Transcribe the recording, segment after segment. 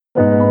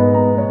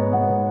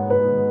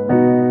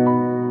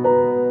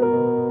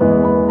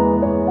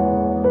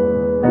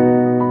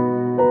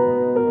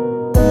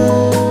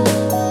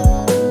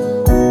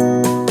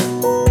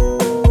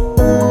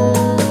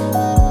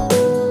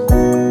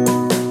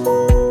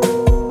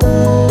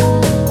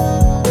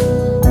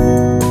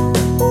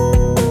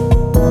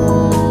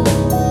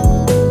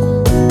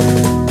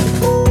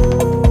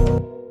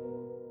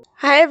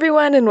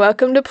everyone, and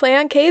welcome to Play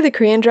on K, the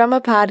Korean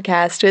drama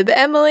podcast with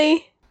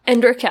Emily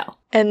and Raquel.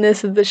 And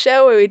this is the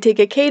show where we take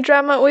a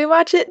K-drama, we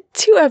watch it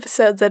 2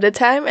 episodes at a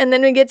time, and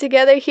then we get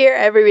together here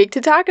every week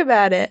to talk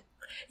about it.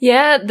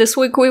 Yeah, this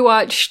week we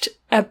watched...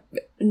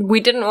 we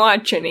didn't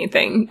watch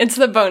anything. It's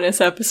the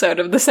bonus episode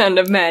of The Sound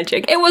of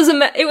Magic. It was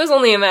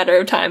only a matter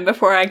of time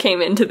before I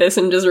came into this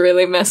and just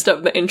really messed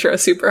up the intro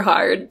super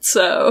hard,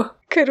 so...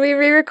 Could we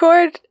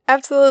re-record?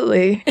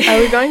 Absolutely. Are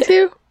we going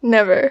to?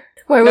 Never.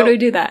 Why would we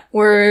do that?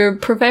 We're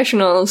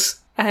professionals,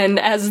 and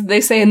as they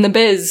say in the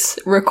biz,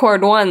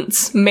 record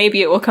once,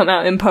 maybe it will come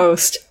out in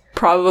post.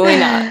 Probably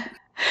not.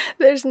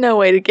 There's no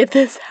way to get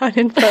this out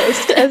in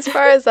post, as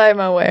far as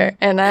I'm aware,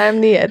 and I'm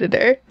the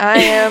editor. I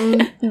am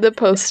the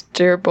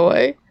poster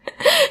boy.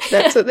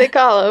 That's what they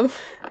call him.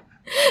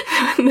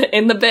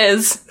 In the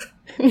biz.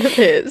 In the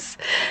biz.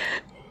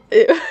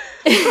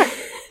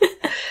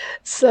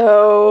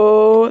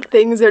 So,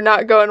 things are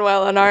not going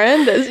well on our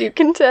end, as you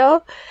can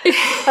tell.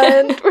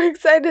 And we're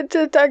excited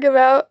to talk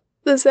about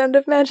The Sound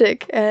of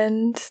Magic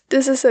and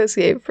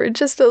disassociate for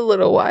just a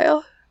little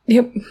while.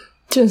 Yep.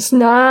 Just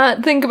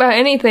not think about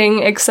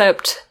anything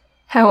except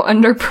how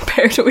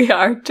underprepared we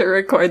are to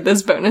record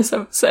this bonus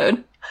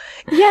episode.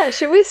 Yeah,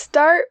 should we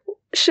start...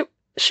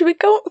 Should we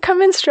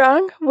come in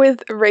strong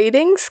with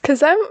ratings?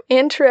 Because I'm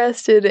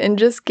interested in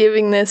just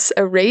giving this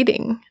a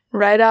rating.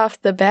 Right off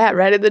the bat,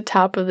 right at the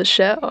top of the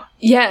show.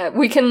 Yeah,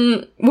 we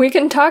can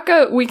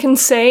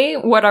say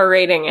what our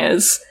rating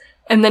is,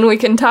 and then we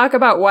can talk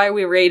about why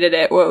we rated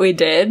it what we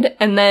did,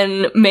 and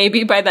then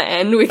maybe by the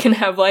end we can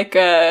have like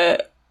a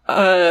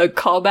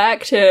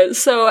callback to,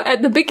 so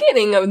at the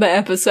beginning of the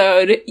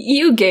episode,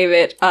 you gave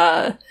it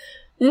now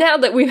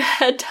that we've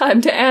had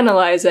time to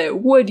analyze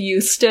it, would you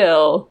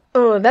still?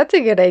 Oh, that's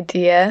a good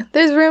idea.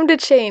 There's room to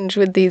change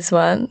with these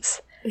ones.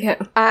 Yeah.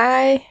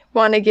 I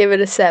want to give it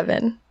a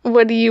 7.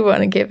 What do you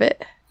want to give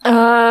it?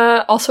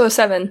 Also a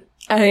 7.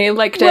 I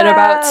liked it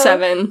about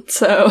 7,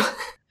 so...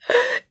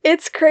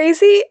 It's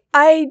crazy.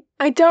 I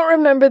don't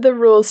remember the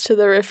rules to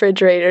the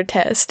refrigerator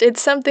test.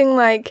 It's something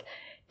like,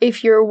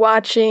 if you're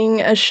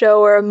watching a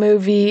show or a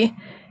movie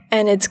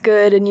and it's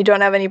good and you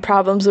don't have any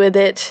problems with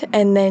it,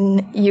 and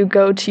then you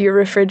go to your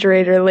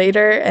refrigerator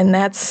later and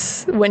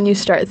that's when you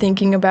start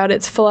thinking about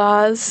its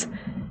flaws,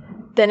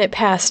 then it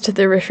passed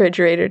the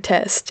refrigerator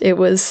test. It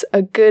was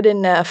a good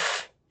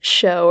enough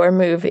show or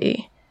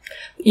movie.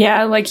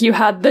 Yeah, like you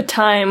had the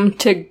time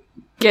to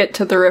get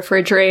to the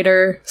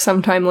refrigerator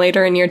sometime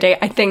later in your day.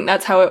 I think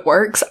that's how it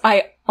works.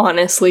 I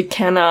honestly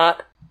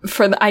cannot...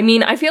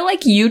 I feel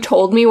like you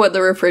told me what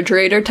the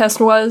refrigerator test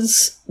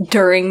was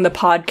during the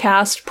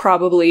podcast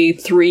probably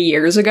 3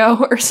 years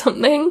ago or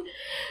something.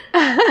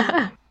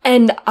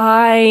 And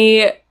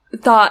I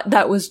thought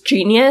that was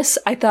genius.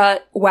 I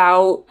thought,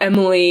 wow,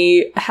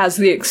 Emily has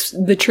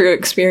the true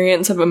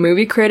experience of a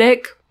movie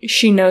critic.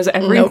 She knows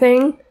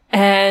everything. Nope.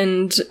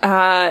 And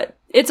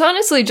it's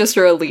honestly just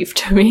a relief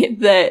to me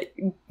that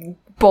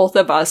both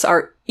of us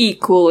are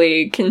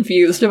equally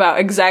confused about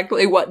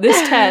exactly what this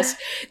test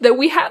that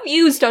we have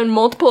used on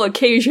multiple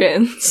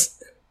occasions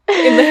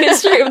in the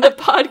history of the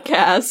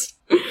podcast.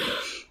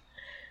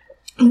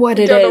 What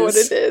it is. I don't know what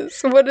it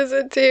is. What does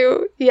it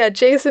do? Yeah,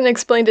 Jason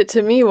explained it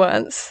to me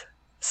once,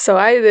 so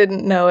I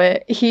didn't know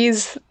it.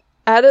 He's,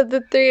 out of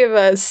the 3 of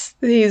us,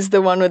 he's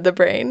the one with the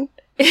brain.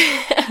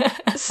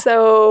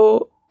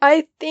 So...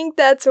 I think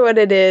that's what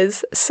it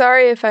is.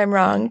 Sorry if I'm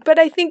wrong, but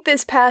I think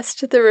this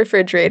passed the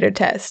refrigerator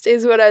test,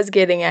 is what I was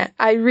getting at.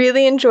 I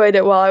really enjoyed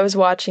it while I was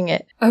watching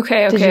it.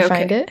 Okay. Did you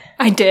find it?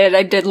 I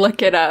did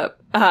look it up.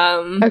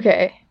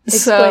 Okay.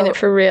 Explain it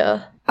for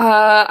real.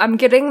 I'm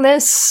getting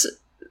this,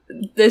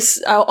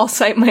 I'll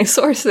cite my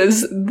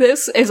sources.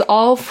 This is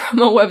all from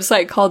a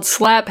website called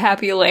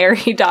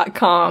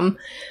slaphappylarry.com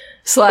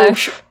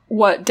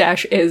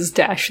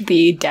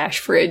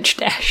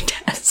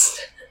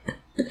 /what-is-the-fridge-test.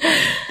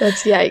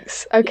 That's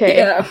yikes. Okay.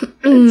 Yeah.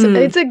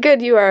 It's a good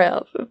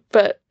URL,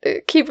 but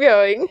keep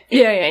going.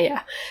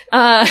 Yeah.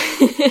 I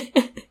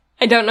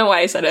don't know why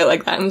I said it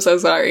like that. I'm so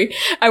sorry.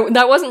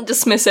 That wasn't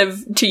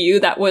dismissive to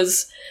you. That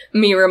was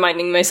me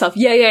reminding myself,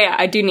 yeah,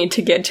 I do need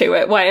to get to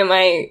it. Why am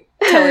I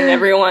telling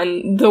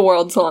everyone the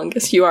world's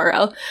longest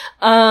URL?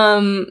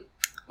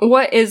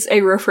 What is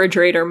a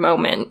refrigerator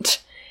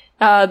moment?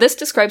 This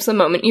describes the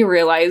moment you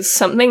realize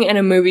something in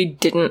a movie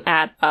didn't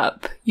add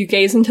up. You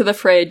gaze into the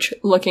fridge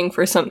looking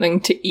for something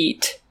to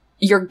eat.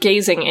 You're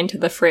gazing into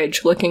the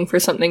fridge looking for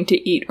something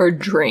to eat or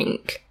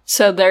drink.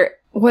 So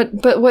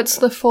what's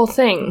the full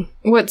thing?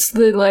 What's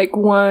the,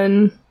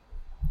 one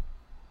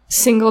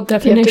single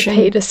definition? You have to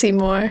pay to see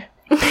more.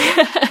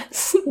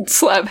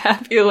 Slap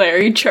Happy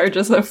Larry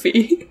charges a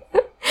fee.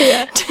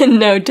 Yeah. To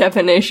know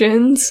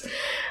definitions.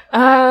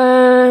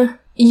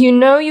 You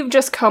know you've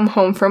just come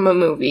home from a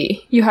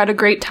movie. You had a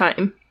great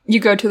time. You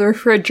go to the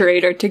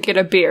refrigerator to get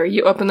a beer.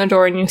 You open the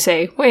door and you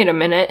say, wait a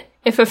minute.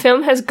 If a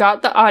film has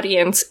got the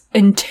audience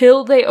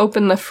until they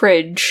open the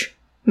fridge,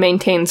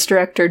 maintains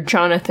director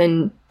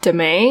Jonathan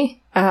Demme,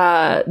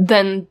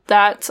 then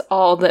that's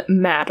all that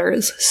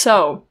matters.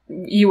 So,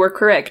 you were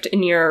correct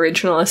in your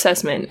original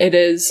assessment. It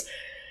is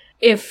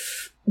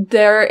if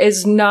there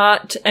is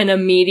not an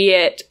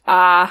immediate,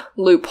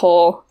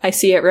 loophole, I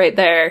see it right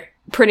there,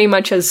 pretty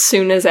much as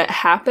soon as it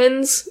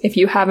happens, if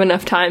you have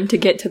enough time to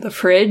get to the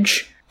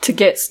fridge, to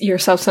get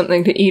yourself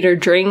something to eat or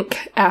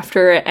drink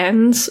after it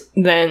ends,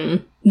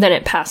 then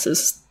it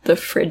passes the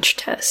fridge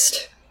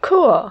test.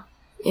 Cool.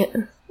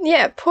 Yeah.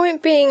 Yeah,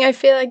 point being, I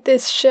feel like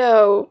this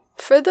show,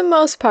 for the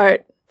most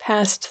part,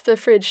 passed the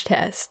fridge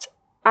test.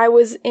 I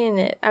was in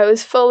it. I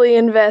was fully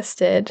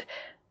invested.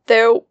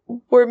 There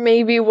were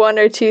maybe one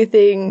or two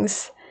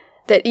things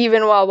that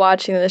even while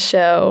watching the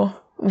show,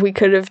 we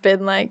could have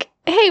been like,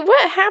 hey,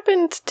 what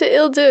happened to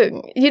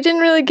Ildung? You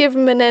didn't really give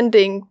him an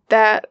ending.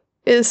 That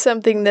is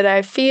something that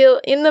I feel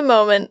in the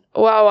moment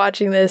while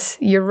watching this.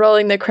 You're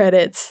rolling the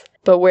credits,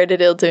 but where did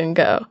Ildung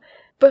go?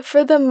 But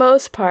for the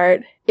most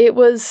part, it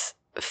was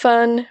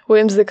fun,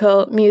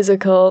 whimsical,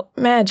 musical,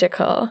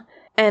 magical,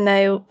 and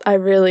I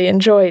really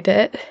enjoyed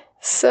it.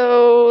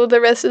 So the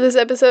rest of this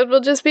episode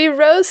will just be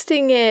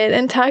roasting it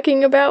and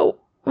talking about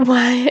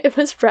why it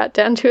was brought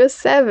down to a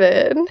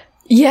 7.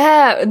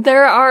 Yeah,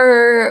 there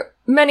are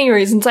many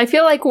reasons. I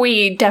feel like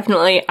we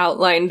definitely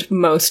outlined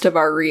most of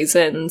our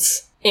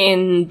reasons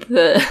in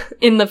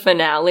the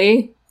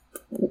finale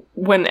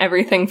when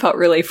everything felt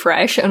really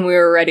fresh and we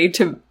were ready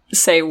to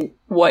say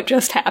what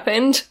just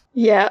happened.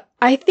 Yeah,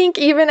 I think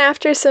even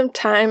after some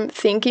time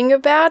thinking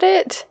about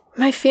it,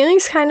 my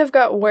feelings kind of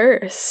got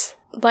worse.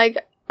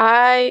 Like,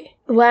 I,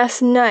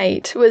 last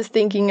night, was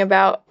thinking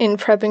about, in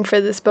prepping for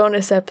this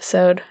bonus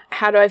episode,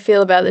 how do I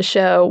feel about the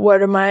show?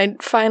 What are my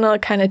final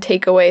kind of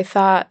takeaway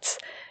thoughts?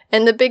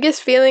 And the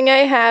biggest feeling I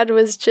had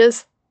was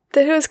just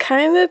that it was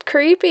kind of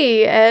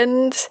creepy,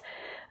 and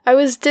I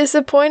was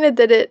disappointed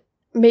that it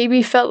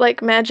maybe felt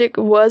like magic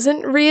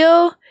wasn't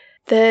real,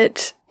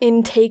 that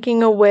in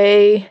taking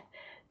away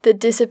the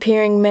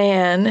disappearing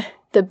man,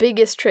 the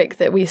biggest trick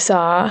that we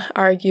saw,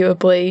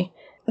 arguably,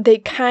 they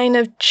kind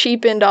of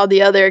cheapened all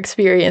the other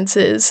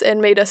experiences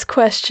and made us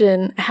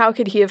question how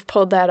could he have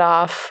pulled that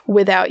off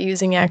without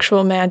using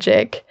actual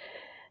magic.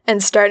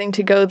 And starting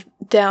to go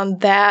down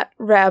that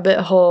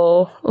rabbit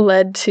hole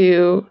led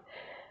to,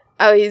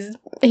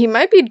 he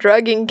might be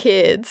drugging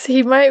kids.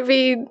 He might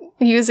be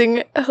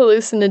using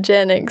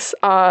hallucinogenics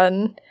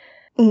on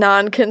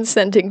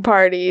non-consenting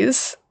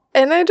parties.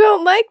 And I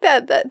don't like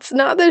that. That's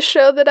not the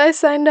show that I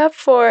signed up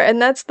for,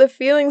 and that's the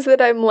feelings that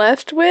I'm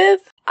left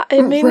with.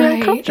 It made me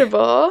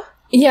uncomfortable.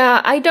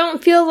 Yeah, I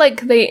don't feel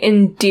like they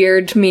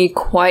endeared me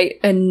quite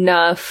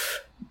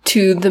enough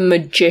to the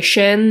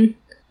magician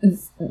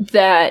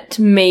that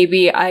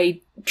maybe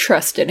I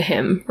trusted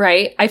him,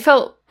 right? I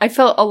felt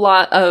a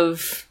lot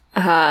of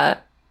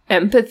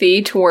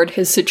empathy toward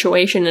his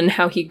situation and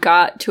how he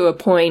got to a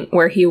point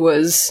where he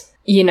was,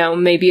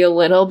 maybe a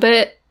little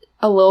bit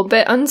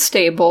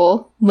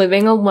unstable,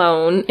 living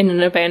alone in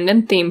an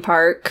abandoned theme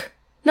park.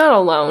 Not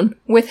alone,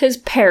 with his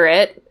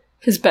parrot,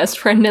 his best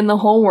friend in the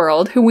whole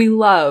world, who we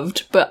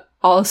loved, but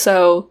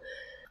also,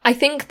 I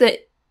think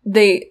that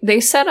they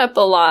set up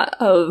a lot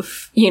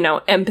of,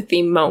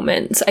 empathy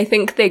moments. I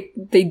think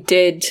they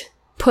did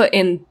put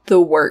in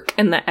the work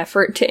and the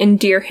effort to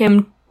endear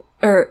him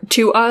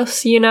to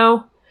us,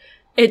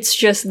 It's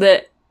just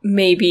that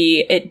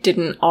maybe it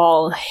didn't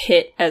all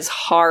hit as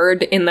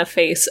hard in the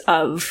face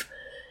of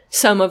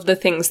some of the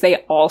things they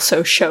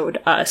also showed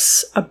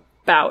us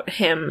about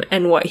him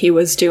and what he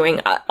was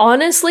doing.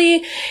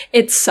 Honestly,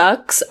 it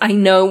sucks. I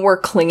know we're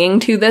clinging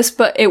to this,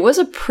 but it was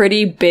a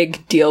pretty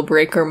big deal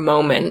breaker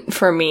moment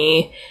for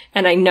me,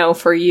 and I know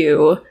for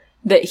you,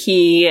 that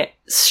he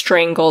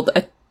strangled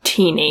a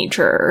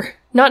teenager.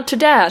 Not to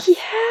death.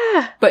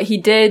 Yeah. But he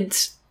did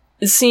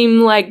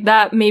seem like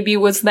that maybe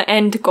was the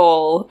end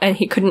goal, and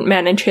he couldn't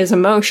manage his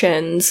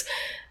emotions.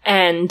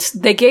 And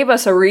they gave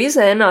us a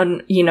reason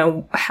on,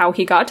 how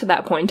he got to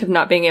that point of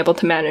not being able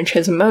to manage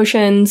his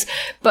emotions.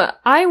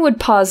 But I would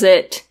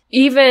posit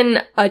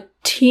even a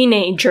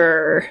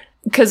teenager,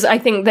 because I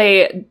think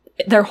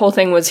their whole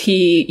thing was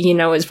he,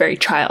 is very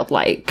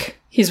childlike.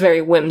 He's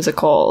very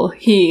whimsical.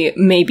 He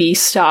maybe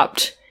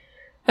stopped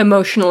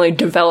emotionally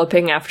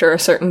developing after a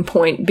certain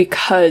point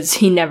because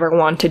he never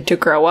wanted to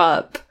grow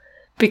up,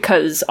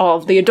 because all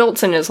of the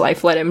adults in his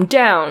life let him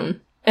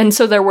down. And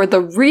so there were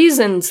the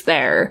reasons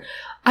there.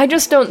 I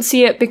just don't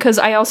see it because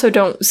I also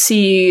don't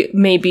see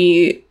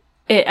maybe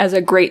it as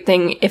a great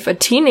thing if a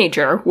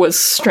teenager was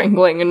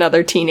strangling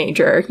another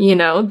teenager,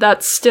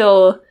 That's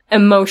still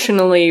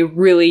emotionally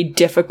really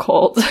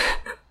difficult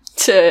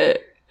to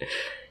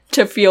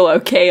feel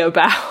okay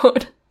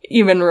about,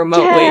 even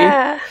remotely.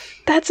 Yeah,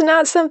 that's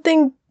not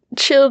something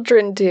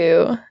children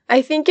do.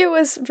 I think it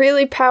was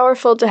really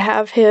powerful to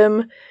have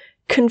him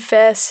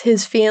confess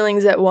his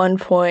feelings at one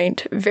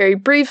point, very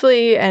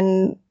briefly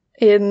and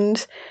in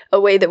a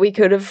way that we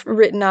could have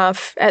written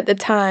off at the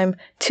time,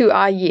 to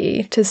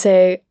Ayi, to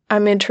say,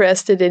 I'm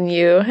interested in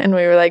you. And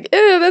we were like,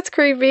 ew, that's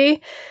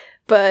creepy.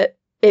 But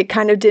it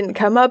kind of didn't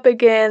come up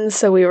again,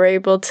 so we were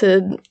able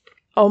to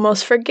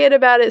almost forget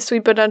about it,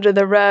 sweep it under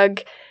the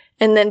rug.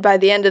 And then by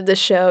the end of the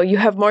show, you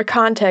have more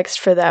context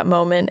for that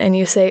moment, and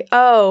you say,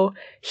 oh,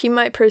 he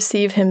might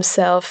perceive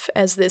himself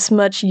as this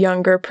much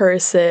younger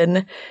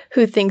person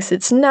who thinks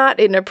it's not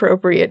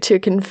inappropriate to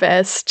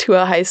confess to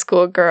a high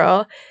school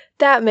girl.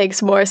 That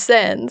makes more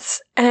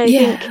sense. And I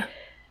think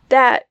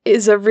that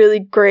is a really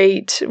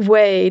great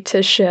way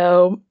to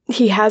show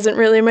he hasn't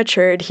really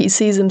matured. He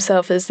sees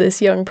himself as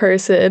this young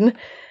person.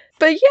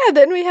 But yeah,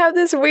 then we have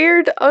this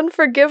weird,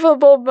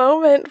 unforgivable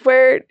moment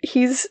where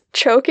he's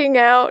choking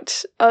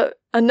out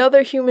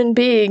another human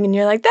being, and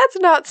you're like, that's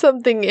not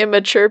something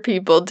immature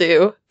people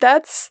do.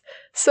 That's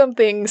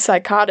something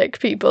psychotic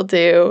people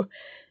do,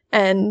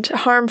 and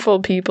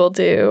harmful people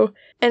do.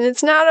 And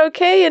it's not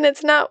okay, and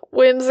it's not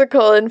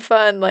whimsical and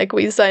fun like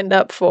we signed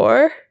up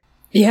for.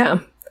 Yeah.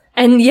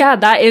 And yeah,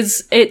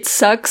 it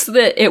sucks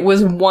that it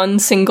was one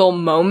single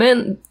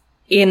moment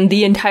in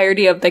the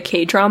entirety of the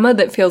K-drama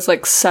that feels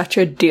like such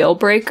a deal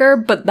breaker,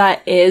 but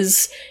that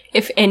is,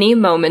 if any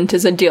moment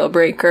is a deal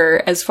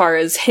breaker as far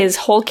as his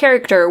whole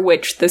character,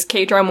 which this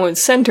K-drama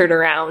was centered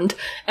around,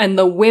 and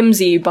the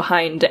whimsy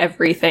behind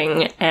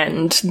everything,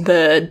 and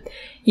the,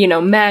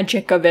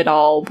 magic of it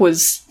all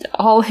was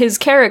all his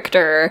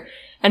character,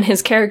 and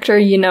his character,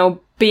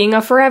 being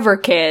a forever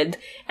kid,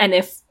 and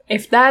if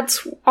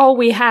that's all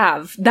we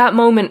have, that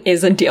moment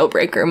is a deal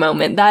breaker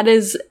moment. That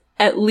is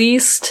at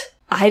least,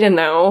 I don't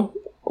know,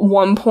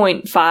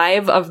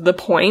 1.5 of the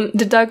point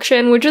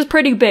deduction, which is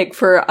pretty big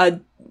for a,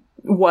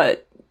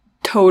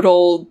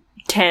 total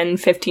 10,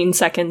 15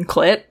 second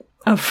clip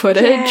of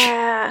footage.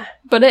 Yeah.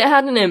 But it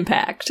had an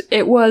impact.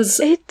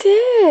 It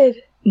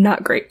did.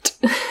 Not great.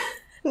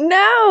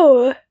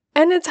 No!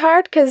 And it's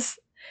hard because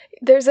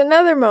there's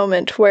another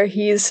moment where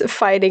he's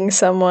fighting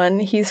someone.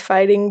 He's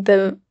fighting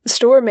the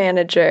store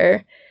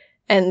manager,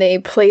 and they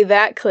play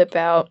that clip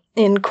out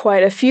in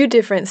quite a few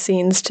different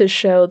scenes to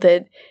show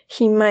that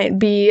he might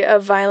be a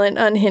violent,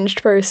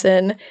 unhinged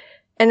person.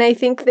 And I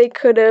think they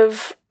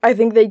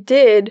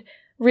did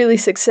really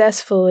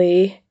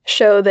successfully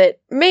show that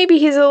maybe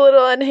he's a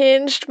little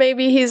unhinged,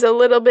 maybe he's a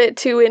little bit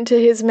too into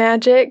his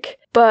magic,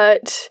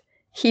 but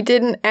he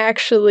didn't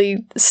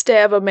actually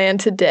stab a man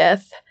to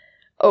death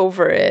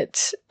over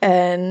it.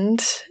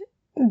 And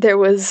there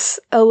was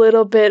a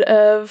little bit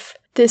of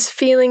this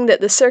feeling that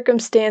the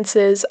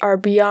circumstances are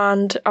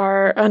beyond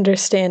our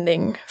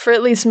understanding. For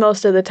at least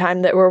most of the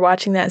time that we're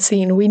watching that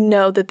scene, we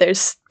know that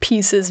there's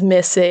pieces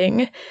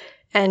missing.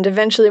 And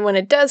eventually when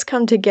it does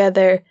come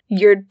together,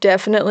 you're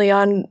definitely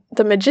on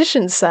the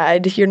magician's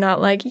side. You're not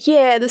like,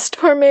 yeah, the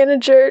store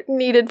manager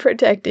needed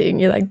protecting.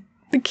 You're like,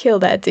 kill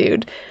that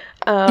dude.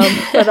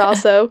 But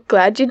also,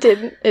 glad you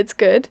didn't. It's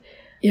good.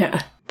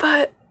 Yeah.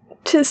 But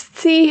to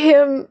see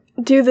him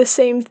do the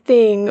same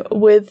thing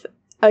with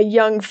a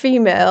young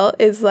female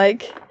is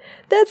like,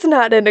 that's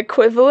not an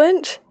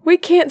equivalent. We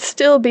can't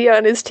still be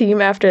on his team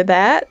after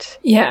that.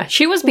 Yeah,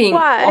 she was being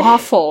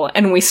awful,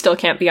 and we still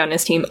can't be on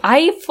his team.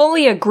 I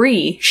fully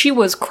agree. She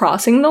was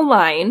crossing the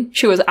line.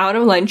 She was out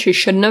of line. She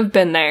shouldn't have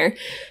been there.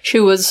 She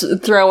was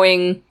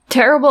throwing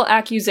terrible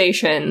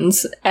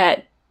accusations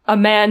at a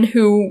man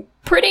who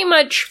pretty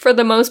much, for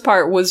the most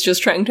part, was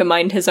just trying to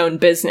mind his own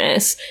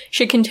business.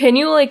 She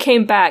continually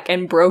came back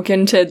and broke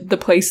into the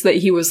place that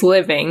he was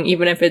living,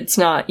 even if it's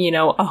not,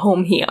 a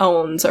home he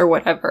owns or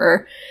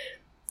whatever.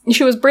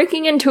 She was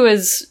breaking into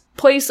his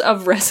place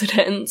of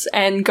residence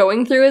and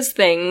going through his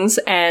things,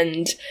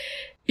 and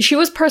she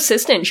was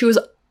persistent. She was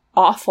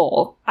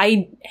awful.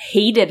 I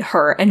hated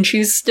her, and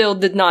she still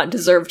did not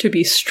deserve to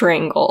be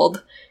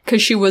strangled,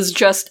 because she was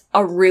just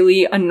a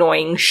really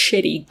annoying,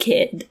 shitty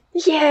kid.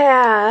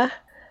 Yeah.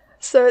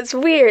 So it's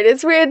weird.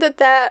 It's weird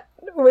that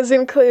was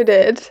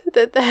included.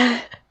 That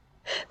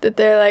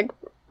they're like,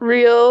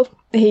 real.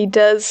 He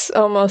does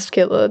almost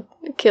kill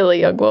a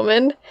young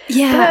woman.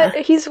 Yeah.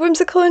 But he's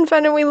whimsical and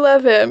fun and we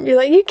love him. You're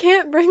like, you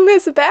can't bring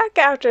this back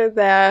after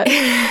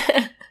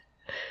that.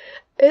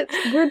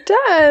 We're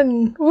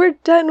done. We're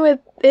done with,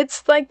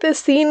 it's like the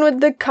scene with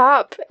the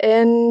cop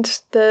and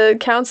the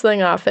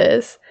counseling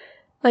office.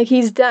 Like,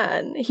 he's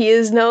done. He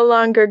is no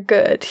longer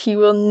good. He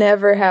will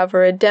never have a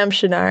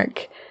redemption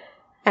arc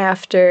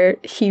after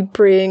he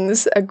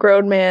brings a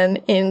grown man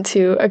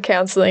into a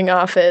counseling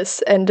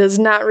office and does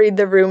not read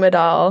the room at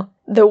all.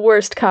 The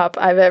worst cop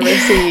I've ever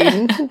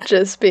seen.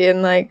 Just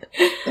being like,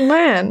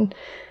 man,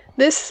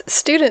 this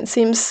student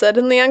seems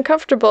suddenly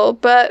uncomfortable,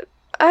 but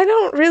I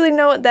don't really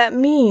know what that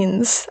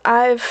means.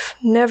 I've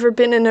never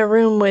been in a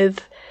room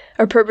with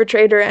a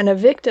perpetrator and a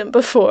victim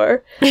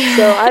before,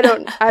 so I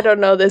don't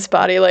know this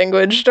body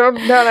language. Don't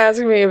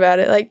ask me about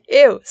it. Like,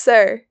 ew,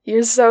 sir,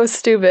 you're so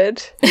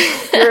stupid.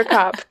 You're a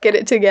cop. Get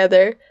it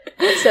together.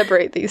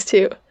 Separate these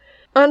two.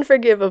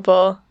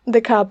 Unforgivable.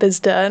 The cop is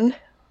done.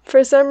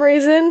 For some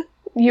reason,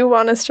 you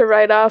want us to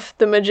write off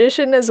the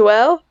magician as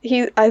well?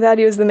 I thought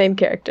he was the main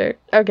character.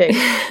 Okay.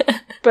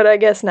 But I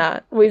guess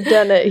not. We've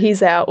done it.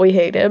 He's out. We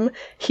hate him.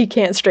 He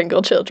can't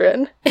strangle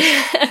children.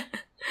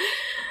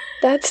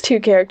 That's 2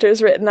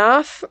 characters written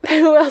off.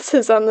 Who else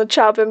is on the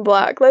chopping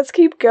block? Let's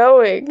keep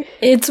going.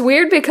 It's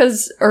weird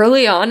because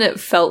early on it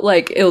felt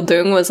like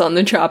Ildung was on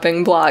the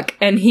chopping block,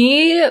 and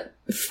he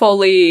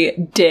fully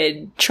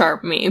did charm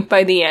me.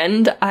 By the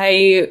end,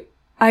 I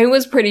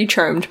was pretty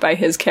charmed by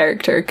his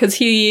character, because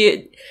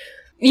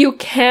you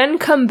can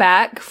come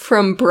back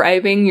from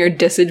bribing your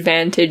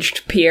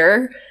disadvantaged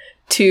peer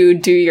to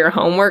do your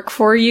homework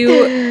for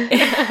you.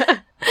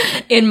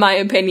 In my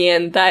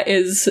opinion, that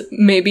is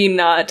maybe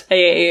not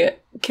a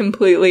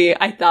completely,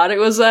 I thought it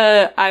was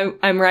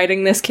I'm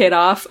writing this kid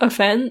off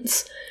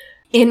offense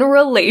in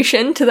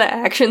relation to the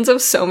actions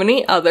of so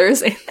many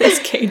others in this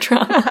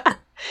K-drama.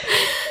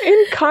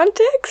 In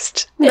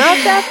context, not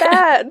that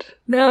bad.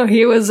 No,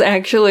 he was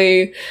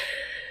actually,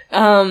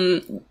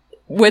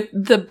 with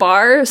the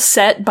bar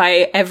set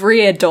by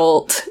every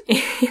adult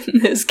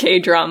in this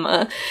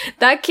K-drama,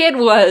 that kid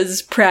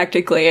was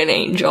practically an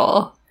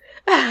angel.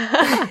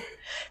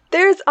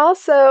 There's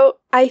also,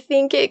 I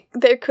think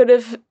there could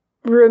have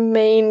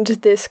remained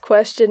this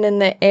question in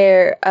the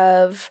air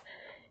of,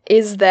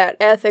 is that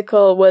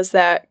ethical? Was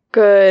that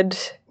good?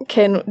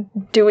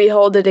 Do we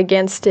hold it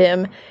against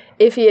him?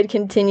 If he had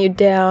continued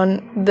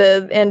down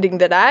the ending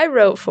that I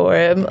wrote for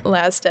him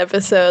last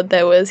episode,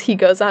 that was he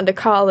goes on to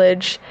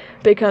college,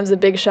 becomes a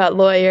big shot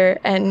lawyer,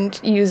 and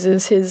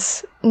uses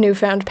his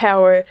newfound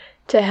power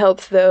to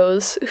help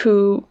those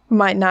who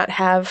might not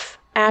have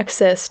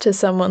access to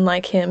someone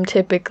like him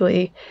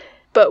typically.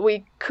 But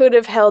we could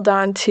have held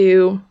on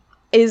to,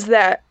 is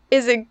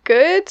it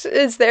good?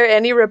 Is there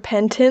any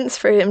repentance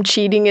for him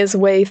cheating his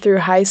way through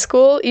high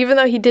school? Even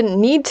though he didn't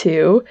need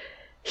to,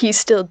 he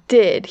still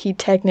did. He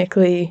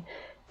technically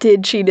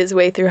did cheat his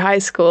way through high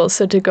school,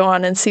 so to go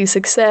on and see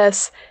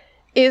success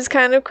is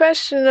kind of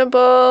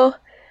questionable.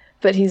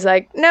 But he's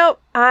like, nope,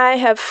 I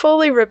have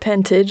fully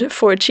repented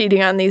for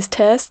cheating on these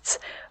tests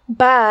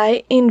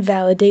by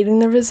invalidating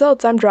the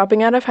results. I'm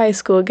dropping out of high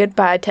school.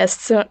 Goodbye.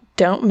 Tests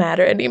don't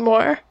matter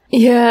anymore.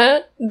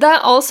 Yeah,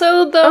 that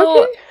also,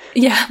 though,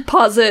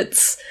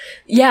 posits,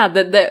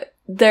 that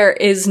there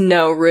is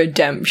no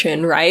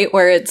redemption, right?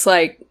 Where it's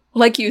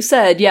like you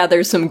said,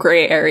 there's some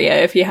gray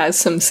area if he has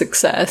some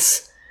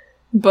success.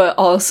 But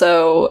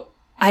also,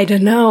 I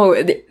don't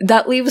know,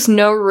 that leaves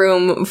no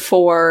room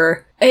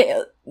for...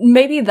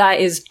 maybe that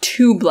is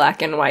too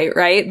black and white,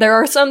 right? There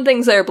are some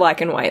things that are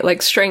black and white,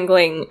 like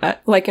strangling,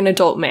 like an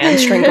adult man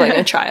strangling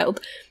a child.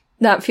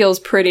 That feels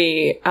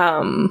pretty,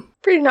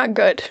 pretty not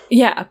good.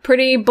 Yeah,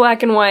 pretty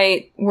black and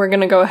white. We're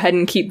gonna go ahead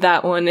and keep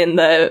that one in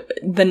the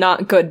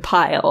not good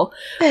pile.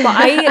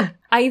 But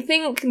I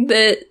think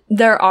that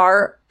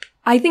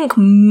I think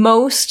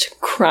most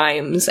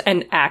crimes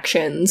and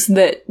actions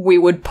that we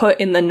would put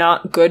in the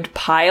not good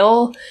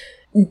pile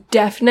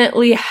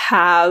definitely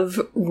have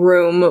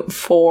room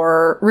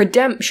for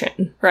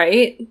redemption,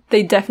 right?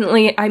 They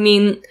definitely, I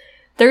mean,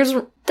 there's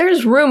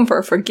room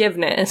for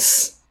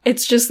forgiveness.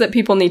 It's just that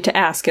people need to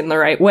ask in the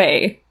right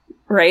way,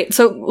 right?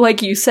 So,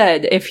 like you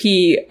said, if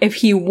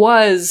he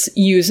was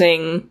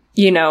using,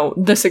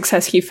 the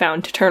success he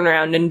found to turn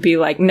around and be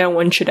like, no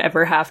one should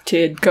ever have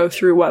to go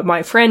through what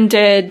my friend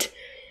did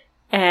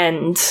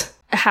and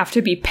have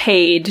to be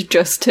paid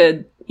just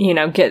to,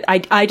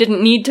 I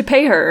didn't need to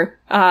pay her,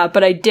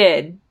 but I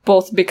did,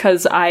 both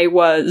because I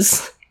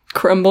was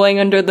crumbling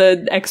under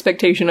the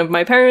expectation of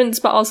my parents,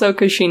 but also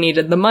because she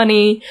needed the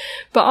money.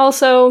 But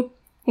also,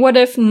 what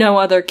if no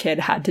other kid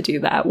had to do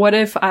that? What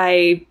if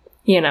I,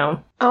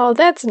 Oh,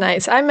 that's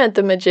nice. I meant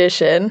the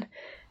magician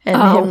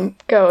and him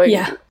going.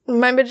 Yeah.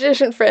 My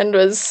magician friend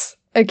was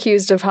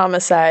accused of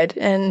homicide,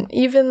 and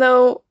even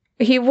though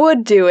he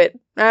would do it,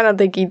 I don't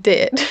think he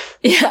did.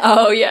 Yeah.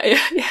 Oh, yeah.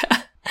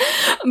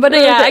 But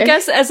okay. I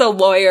guess as a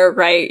lawyer,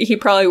 right, he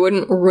probably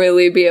wouldn't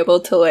really be able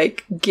to,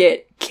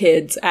 get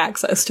kids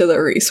access to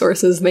the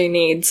resources they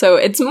need. So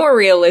it's more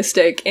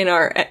realistic in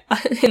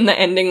the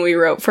ending we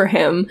wrote for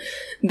him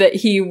that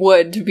he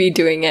would be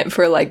doing it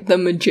for,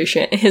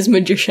 his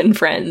magician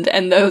friend,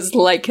 and those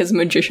like his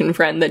magician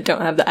friend that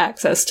don't have the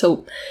access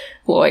to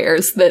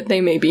lawyers that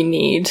they maybe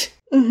need.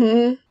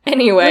 Mm-hmm.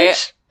 Anyway.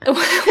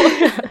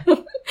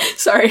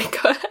 Sorry,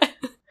 go ahead.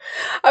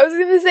 I was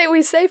going to say,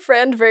 we say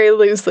friend very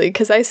loosely,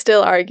 because I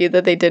still argue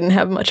that they didn't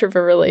have much of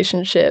a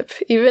relationship.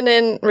 Even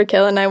in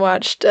Raquel and I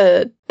watched,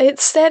 it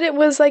said it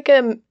was like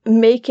a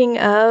making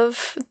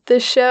of the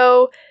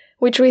show,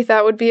 which we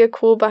thought would be a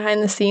cool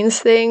behind-the-scenes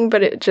thing,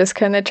 but it just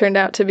kind of turned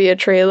out to be a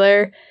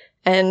trailer.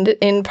 And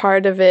in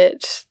part of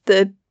it,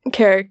 the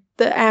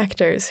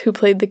actors who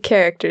played the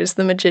characters,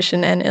 the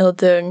magician and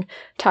Ildung,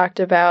 talked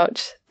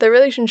about the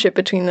relationship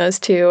between those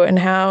two and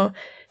how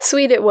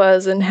sweet it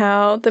was, and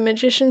how the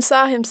magician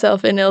saw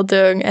himself in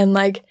Ildung,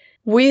 and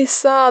we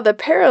saw the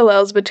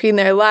parallels between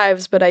their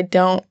lives, but I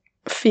don't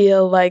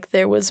feel like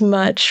there was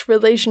much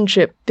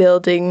relationship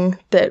building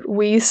that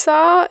we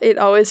saw. It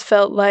always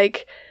felt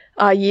like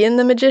Yi and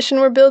the magician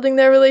were building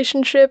their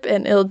relationship,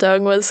 and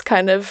Ildung was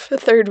kind of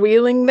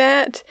third-wheeling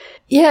that.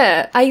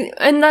 Yeah,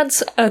 and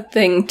that's a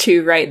thing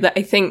too, right, that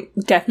I think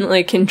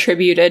definitely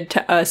contributed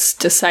to us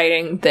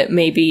deciding that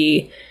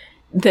maybe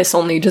this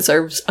only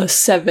deserves a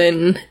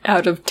 7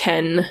 out of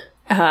 10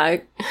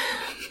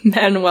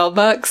 Manuel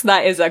bucks.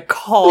 That is a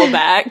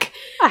callback.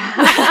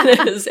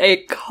 That is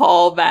a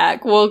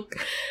callback.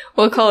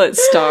 We'll call it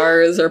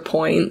stars or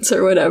points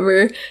or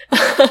whatever.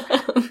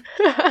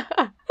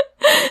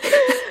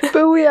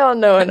 But we all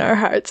know in our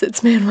hearts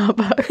it's Manuel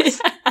bucks.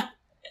 Yeah.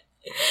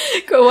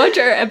 Go watch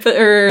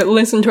or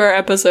listen to our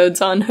episodes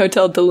on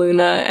Hotel de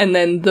Luna and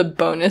then the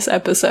bonus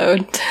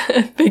episode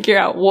to figure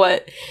out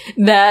what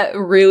that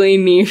really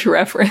niche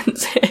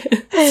reference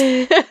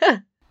is.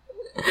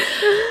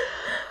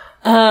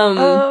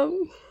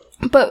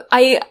 But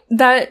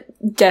that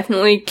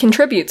definitely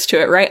contributes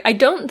to it, right? I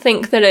don't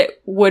think that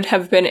it would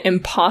have been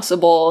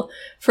impossible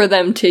for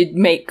them to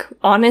make,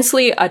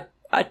 honestly, a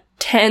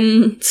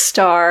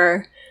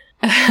 10-star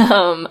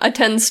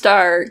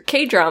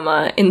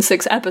K-drama in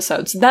 6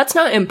 episodes. That's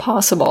not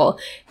impossible.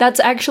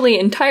 That's actually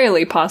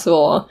entirely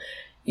possible.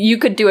 You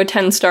could do a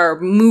 10-star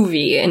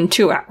movie in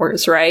 2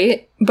 hours,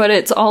 right? But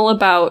it's all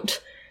about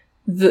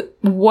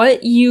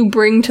what you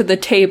bring to the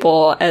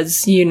table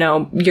as, you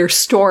know, your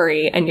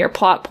story and your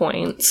plot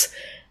points,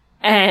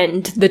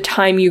 and the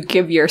time you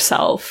give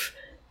yourself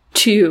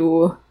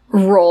to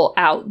roll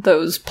out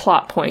those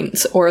plot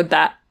points or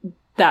that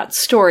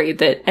story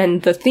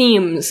and the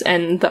themes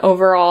and the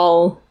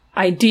overall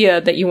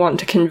idea that you want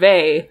to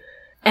convey.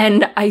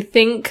 And I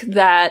think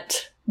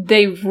that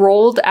they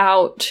rolled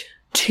out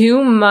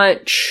too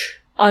much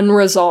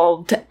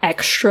unresolved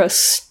extra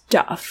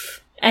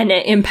stuff, and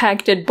it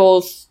impacted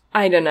both,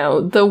 I don't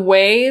know, the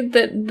way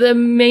that the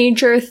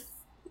major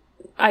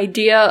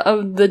idea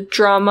of the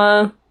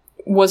drama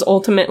was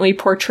ultimately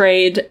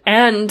portrayed,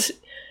 and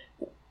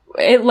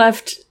it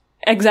left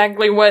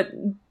exactly what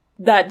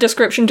that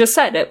description just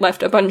said. It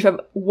left a bunch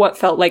of what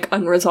felt like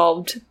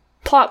unresolved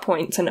plot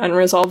points and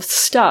unresolved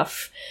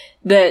stuff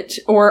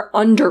or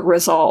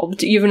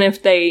under-resolved, even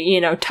if they,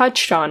 you know,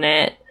 touched on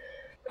it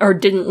or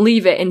didn't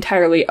leave it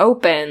entirely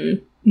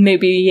open.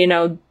 Maybe, you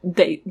know,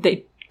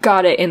 they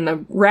got it in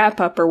the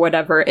wrap-up or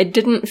whatever. It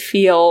didn't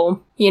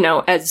feel, you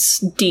know,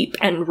 as deep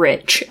and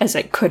rich as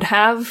it could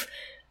have,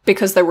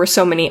 because there were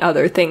so many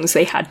other things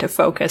they had to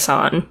focus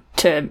on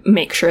to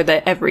make sure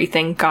that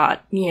everything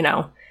got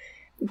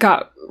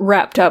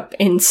wrapped up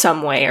in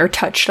some way or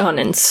touched on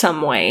in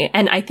some way.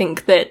 And I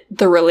think that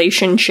the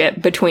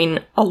relationship between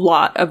a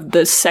lot of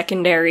the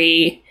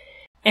secondary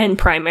and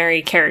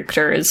primary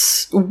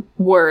characters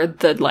were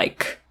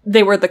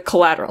they were the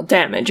collateral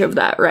damage of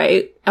that,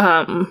 right?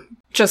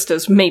 Just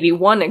as maybe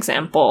one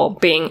example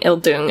being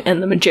Il-dung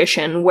and the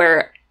Magician,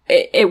 where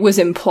it was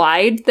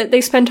implied that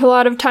they spent a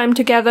lot of time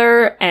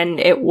together, and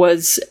it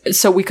was,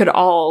 so we could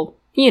all,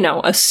 you know,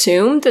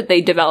 assume that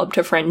they developed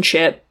a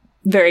friendship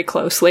very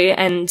closely,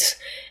 and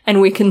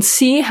we can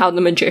see how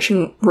the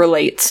Magician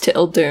relates to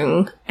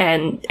Il-dung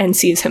and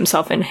sees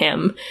himself in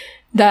him.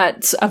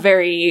 That's a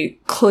very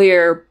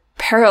clear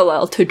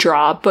parallel to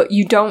draw, but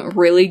you don't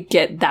really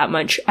get that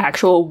much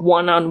actual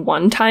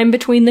one-on-one time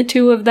between the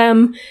two of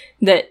them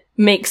that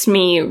makes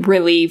me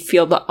really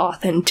feel the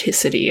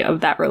authenticity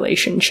of that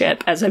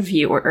relationship as a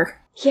viewer.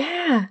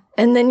 Yeah,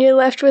 and then you're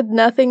left with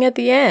nothing at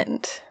the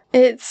end.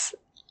 It's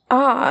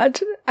odd.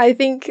 I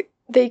think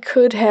they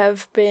could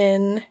have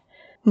been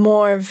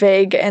more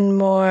vague and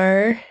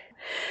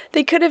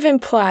they could have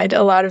implied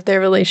a lot of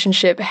their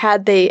relationship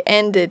had they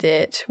ended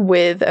it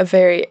with a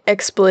very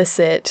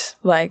explicit,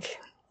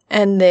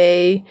 and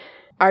they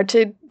are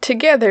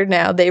together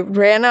now. They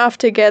ran off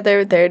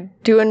together, they're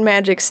doing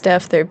magic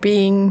stuff, they're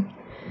being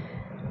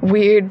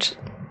weird,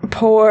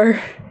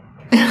 poor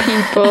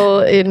people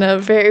in a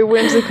very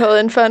whimsical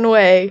and fun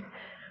way,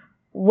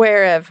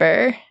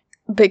 wherever,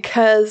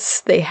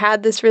 because they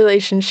had this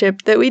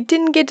relationship that we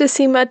didn't get to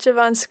see much of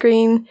on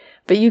screen,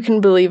 but you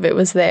can believe it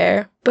was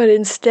there. But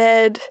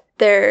instead,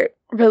 their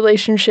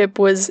relationship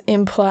was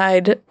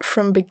implied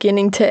from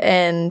beginning to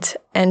end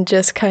and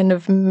just kind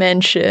of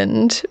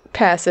mentioned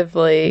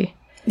passively.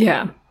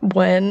 Yeah.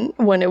 When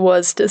it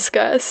was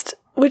discussed,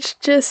 which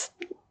just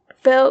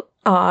felt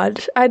odd.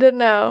 I don't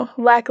know.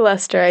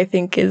 Lackluster, I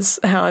think, is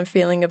how I'm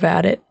feeling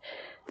about it.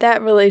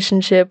 That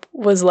relationship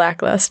was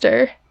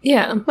lackluster.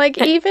 Yeah.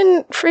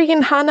 Even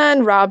freaking Hana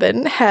and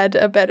Robin had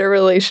a better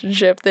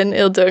relationship than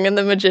Il-dung and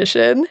the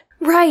Magician.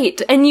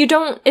 Right. And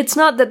it's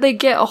not that they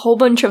get a whole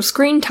bunch of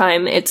screen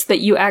time, it's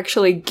that you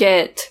actually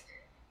get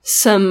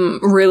some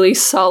really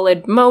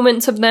solid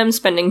moments of them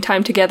spending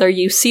time together.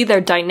 You see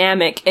their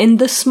dynamic in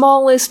the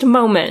smallest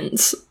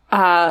moments.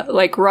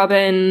 Like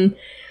Robin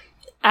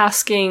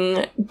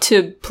asking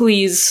to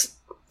please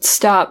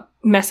stop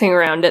messing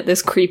around at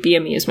this creepy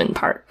amusement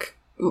park.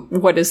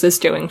 What is this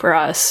doing for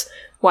us?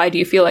 Why do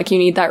you feel like you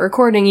need that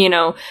recording, you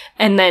know?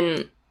 And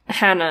then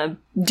Hannah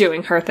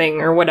doing her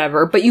thing or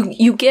whatever. But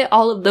you get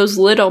all of those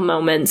little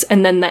moments,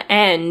 and then the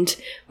end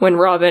when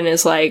Robin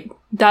is like,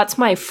 that's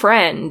my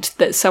friend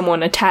that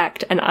someone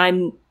attacked and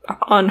I'm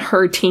on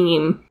her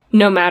team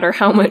no matter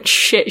how much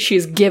shit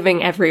she's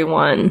giving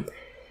everyone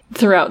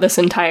throughout this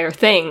entire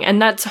thing.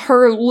 And that's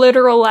her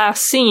literal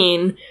last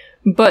scene,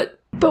 but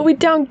But we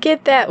don't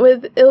get that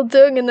with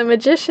Il-dung and the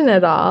Magician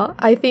at all.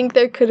 I think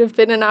there could have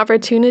been an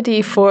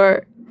opportunity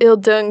for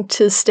Il-dung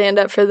to stand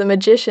up for the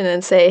Magician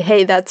and say,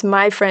 hey, that's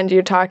my friend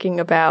you're talking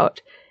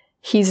about.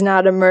 He's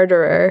not a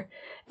murderer.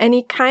 And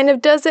he kind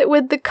of does it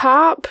with the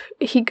cop.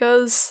 He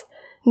goes,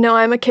 no,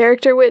 I'm a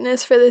character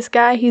witness for this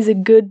guy. He's a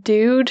good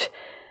dude.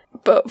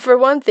 But for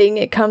one thing,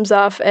 it comes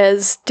off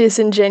as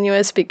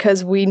disingenuous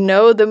because we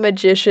know the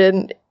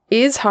Magician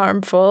is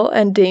harmful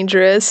and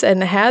dangerous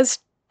and has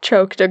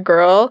choked a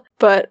girl.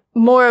 But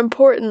more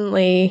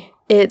importantly,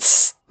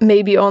 it's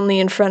maybe only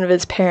in front of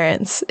his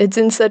parents. It's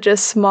in such a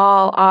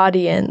small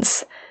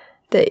audience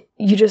that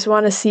you just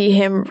want to see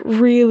him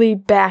really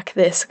back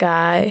this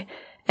guy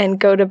and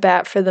go to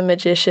bat for the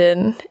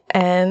Magician.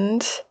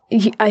 And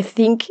I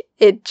think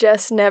it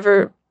just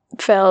never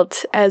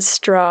felt as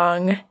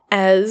strong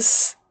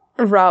as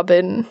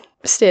Robin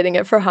standing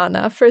up for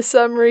Hana for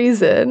some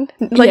reason.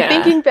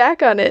 Thinking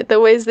back on it,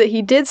 the ways that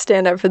he did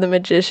stand up for the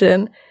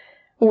Magician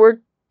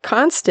were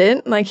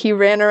constant. Like, he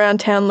ran around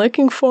town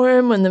looking for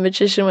him when the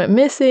Magician went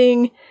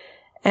missing,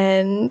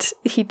 and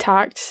he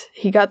got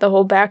the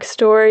whole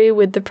backstory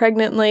with the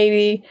pregnant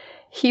lady.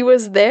 He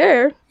was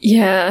there.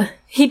 Yeah.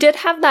 He did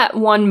have that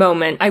one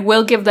moment. I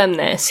will give them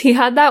this. He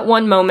had that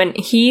one moment.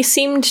 He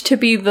seemed to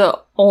be the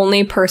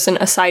only person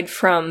aside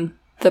from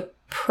the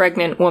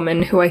pregnant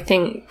woman, who I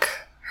think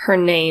her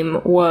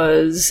name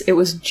was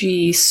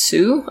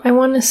Jisoo, I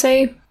want to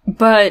say.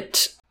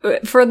 But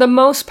for the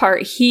most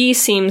part, he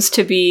seems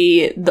to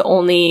be the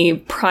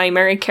only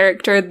primary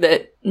character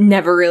that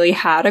never really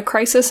had a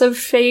crisis of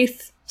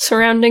faith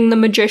surrounding the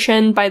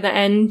Magician. By the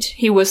end,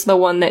 he was the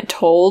one that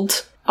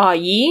told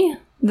Yi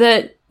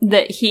that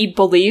he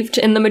believed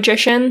in the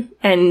Magician,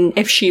 and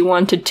if she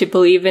wanted to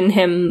believe in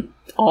him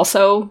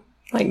also,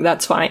 like,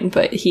 that's fine,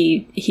 but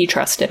he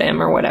trusted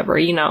him or whatever,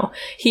 you know.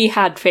 He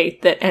had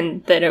faith that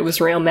it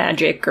was real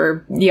magic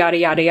or yada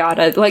yada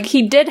yada. Like,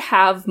 he did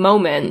have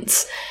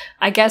moments.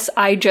 I guess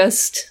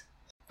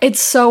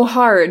it's so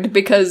hard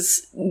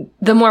because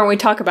the more we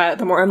talk about it,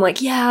 the more I'm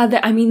like, yeah,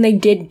 they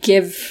did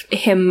give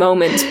him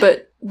moments,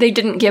 but they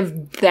didn't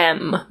give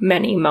them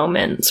many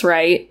moments,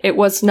 right? It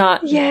was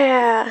not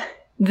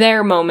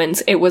their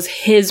moments, it was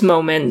his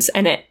moments,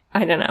 and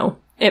I don't know,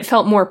 it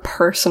felt more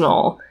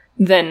personal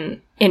than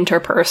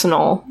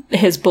interpersonal,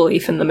 his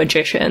belief in the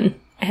Magician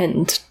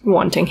and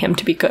wanting him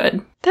to be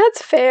good.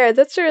 That's fair.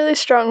 That's a really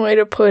strong way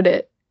to put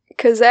it.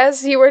 Because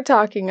as you were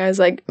talking, I was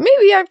like,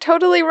 maybe I'm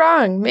totally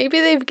wrong. Maybe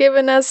they've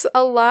given us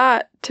a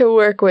lot to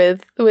work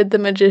with the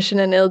Magician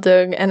and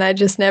Il-dung, and I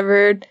just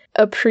never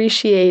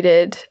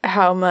appreciated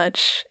how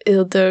much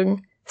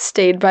Il-dung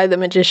stayed by the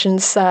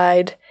Magician's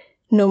side,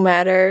 no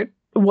matter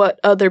what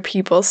other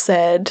people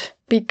said,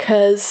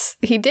 because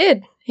he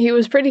did. He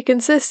was pretty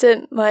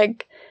consistent.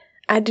 Like,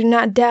 I do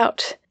not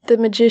doubt the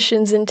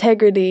Magician's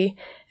integrity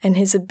and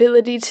his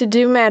ability to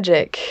do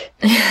magic.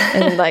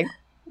 And, like,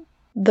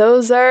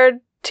 those are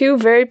two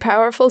very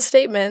powerful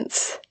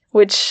statements,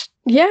 which,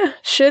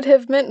 should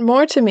have meant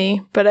more to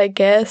me, but I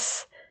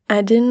guess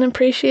I didn't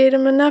appreciate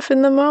him enough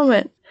in the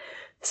moment.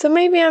 So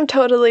maybe I'm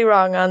totally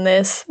wrong on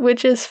this,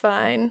 which is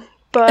fine,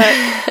 but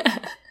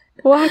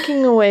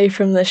walking away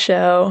from the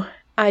show,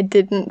 I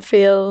didn't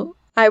feel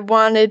I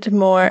wanted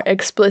more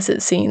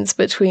explicit scenes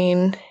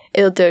between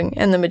Il-dung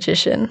and the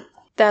Magician.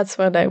 That's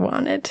what I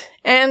wanted.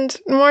 And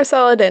more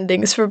solid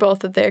endings for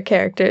both of their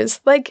characters.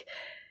 Like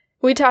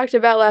we talked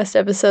about last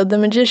episode, the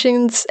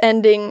Magician's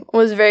ending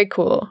was very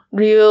cool.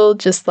 Ryul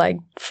just like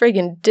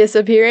friggin'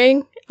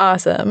 disappearing.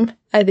 Awesome.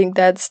 I think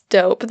that's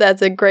dope.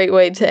 That's a great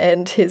way to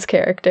end his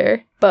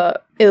character.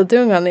 But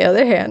Il-dung, on the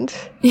other hand,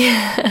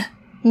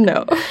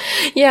 no.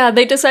 Yeah,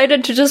 they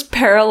decided to just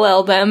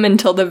parallel them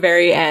until the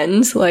very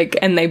end,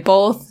 and they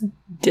both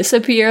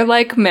disappear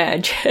like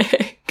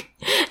magic.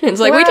 It's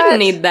like, we didn't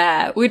need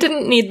that. We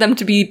didn't need them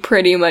to be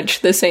pretty much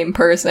the same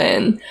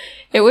person.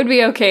 It would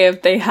be okay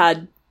if they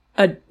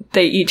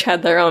each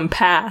had their own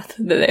path.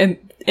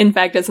 In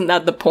fact, isn't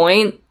that the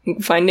point?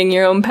 Finding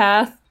your own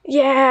path?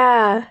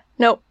 Yeah.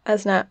 Nope,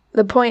 that's not.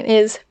 The point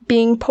is,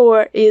 being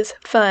poor is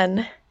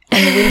fun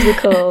and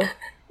whimsical,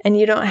 and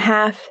you don't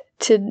have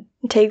to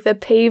take the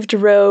paved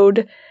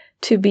road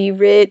to be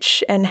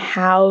rich and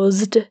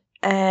housed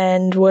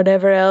and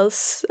whatever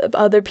else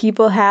other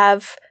people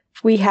have.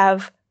 We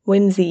have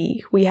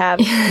whimsy, we have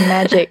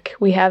magic,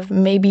 we have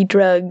maybe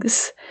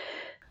drugs.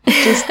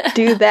 Just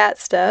do that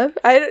stuff.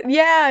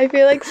 I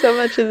feel like so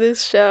much of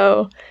this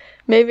show,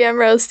 maybe I'm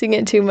roasting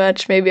it too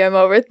much, maybe I'm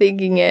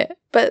overthinking it,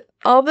 but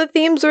all the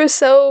themes were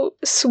so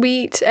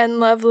sweet and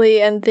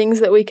lovely and things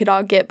that we could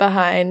all get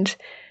behind,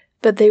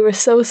 but they were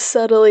so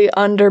subtly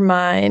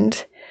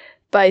undermined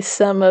by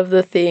some of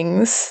the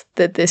things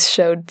that this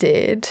show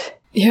did.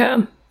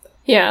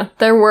 Yeah,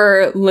 there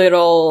were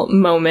little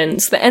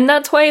moments, and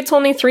that's why it's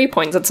only 3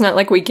 points. It's not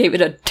like we gave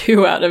it a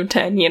 2 out of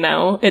 10, you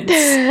know?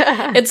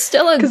 It's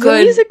still a good... Because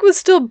the music was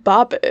still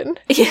bopping.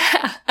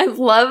 Yeah, I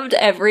loved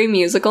every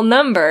musical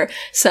number.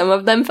 Some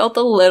of them felt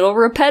a little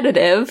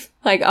repetitive.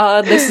 Like,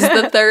 this is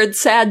the third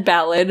sad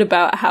ballad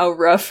about how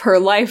rough her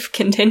life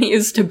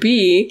continues to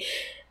be.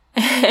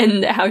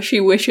 and how she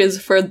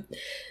wishes for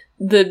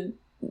the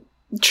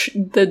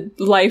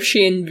life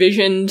she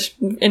envisioned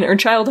in her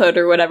childhood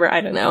or whatever.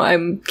 I don't know.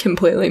 I'm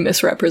completely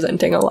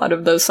misrepresenting a lot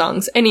of those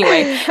songs.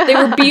 Anyway, they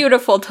were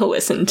beautiful to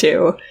listen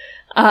to.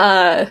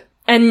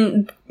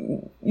 And,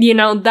 you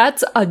know,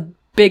 that's a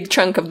big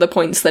chunk of the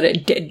points that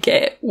it did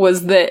get,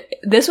 was that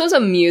this was a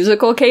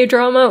musical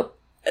K-drama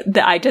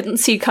that I didn't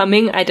see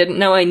coming. I didn't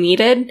know I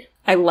needed.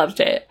 I loved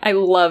it. I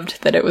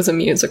loved that it was a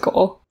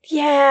musical.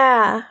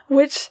 Yeah,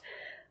 which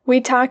we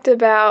talked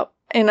about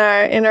in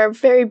our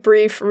very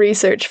brief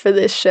research for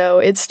this show.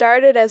 It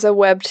started as a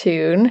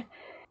webtoon.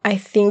 I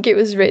think it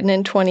was written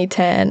in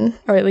 2010,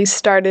 or at least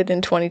started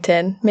in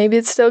 2010. Maybe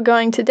it's still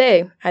going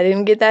today. I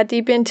didn't get that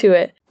deep into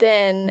it.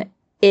 Then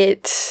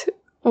it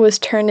was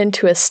turned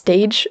into a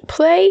stage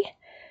play,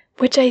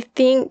 which I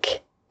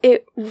think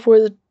it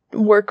would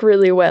work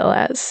really well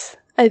as.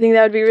 I think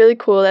that would be really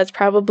cool. That's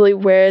probably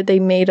where they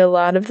made a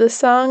lot of the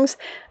songs.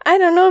 I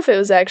don't know if it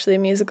was actually a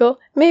musical.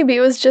 Maybe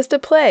it was just a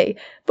play.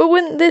 But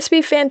wouldn't this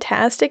be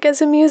fantastic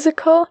as a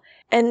musical?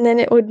 And then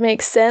it would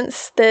make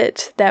sense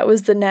that that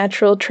was the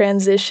natural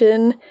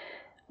transition,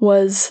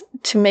 was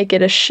to make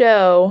it a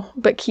show,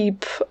 but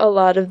keep a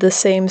lot of the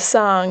same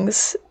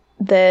songs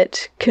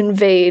that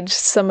conveyed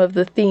some of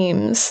the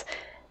themes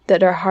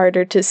that are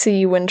harder to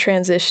see when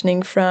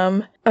transitioning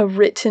from a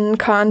written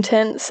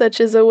content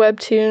such as a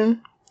webtoon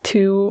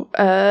to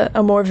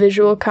a more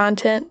visual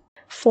content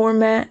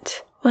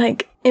format.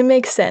 Like, it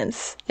makes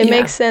sense. It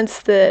makes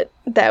sense that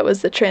that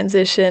was the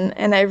transition,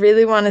 and I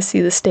really want to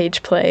see the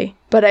stage play.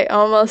 But I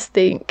almost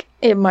think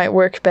it might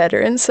work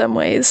better in some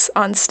ways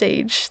on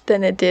stage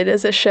than it did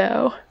as a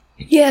show.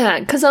 Yeah,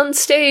 because on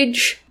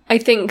stage, I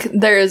think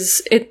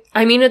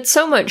it's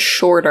so much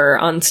shorter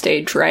on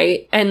stage,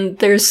 right? And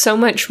there's so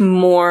much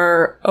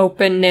more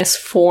openness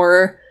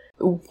for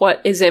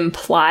what is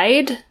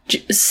implied,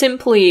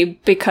 simply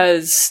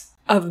because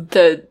of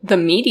the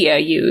media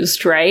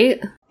used,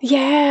 right?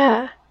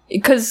 Yeah.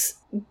 Because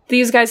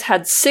these guys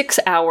had 6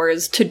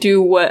 hours to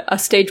do what a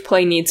stage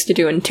play needs to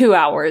do in 2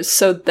 hours.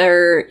 So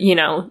they're, you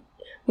know,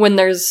 when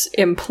there's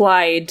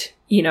implied,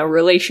 you know,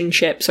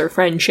 relationships or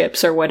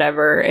friendships or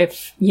whatever,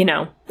 if, you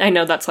know, I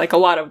know that's like a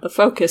lot of the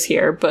focus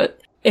here, but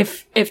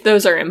if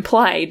those are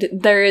implied,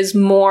 there is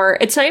more,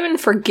 it's not even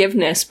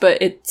forgiveness,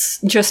 but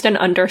it's just an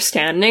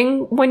understanding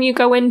when you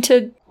go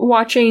into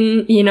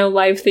watching, you know,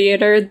 live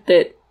theater,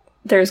 that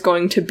there's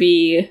going to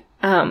be,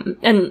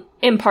 and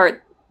in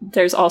part,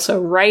 there's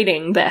also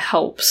writing that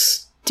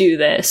helps do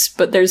this,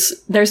 but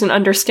there's an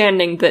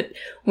understanding that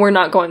we're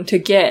not going to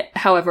get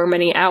however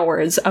many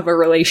hours of a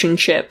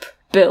relationship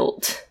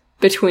built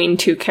between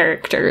two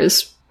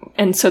characters.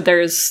 And so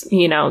there's,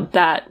 you know,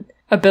 that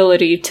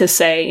ability to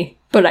say,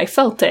 but I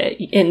felt it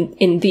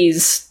in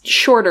these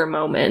shorter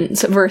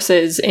moments,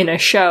 versus in a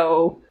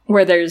show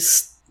where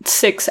there's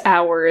 6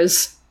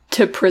 hours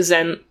to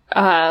present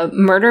a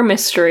murder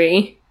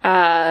mystery,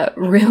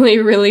 really,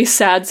 really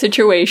sad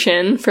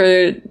situation for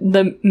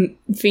the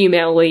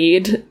female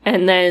lead,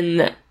 and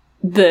then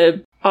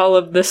all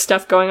of the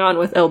stuff going on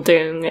with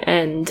Il-dung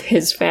and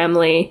his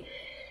family.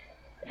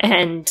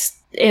 And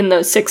in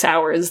those 6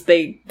 hours,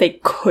 they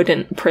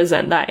couldn't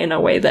present that in a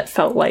way that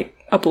felt like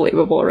a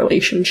believable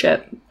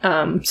relationship.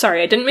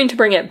 Sorry, I didn't mean to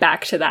bring it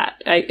back to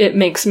that. It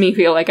makes me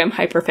feel like I'm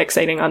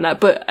hyperfixating on that,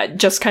 but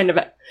just kind of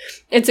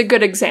it's a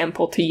good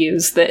example to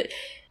use that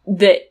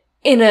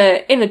in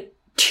a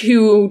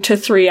 2 to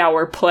 3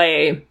 hour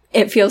play,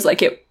 it feels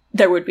like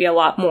there would be a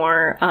lot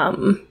more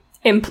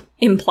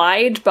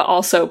implied, but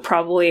also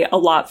probably a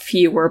lot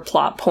fewer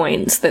plot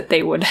points that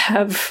they would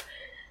have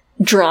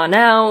drawn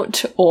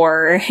out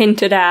or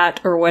hinted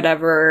at or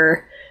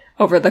whatever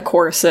over the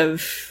course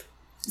of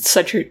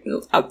such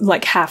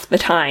like half the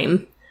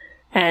time.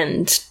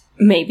 And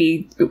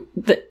maybe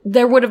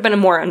there would have been a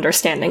more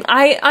understanding.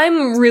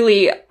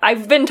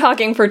 I've been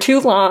talking for too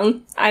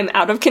long. I'm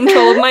out of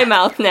control of my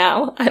mouth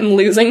now. I'm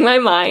losing my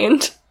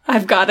mind.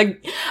 I've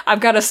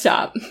gotta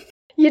stop.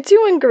 You're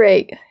doing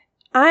great.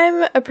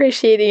 I'm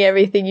appreciating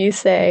everything you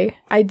say.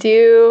 I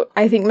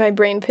think my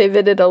brain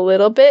pivoted a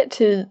little bit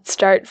to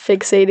start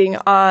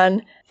fixating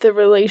on the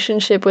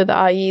relationship with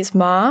Ai's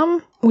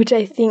mom, which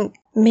I think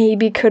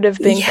maybe could have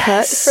been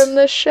cut from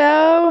the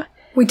show.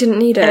 We didn't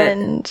need it.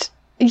 And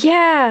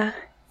yeah,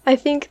 I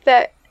think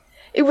that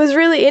it was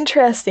really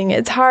interesting.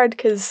 It's hard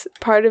because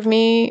part of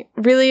me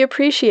really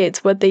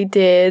appreciates what they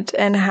did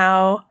and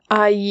how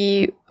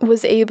Ai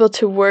was able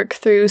to work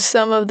through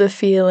some of the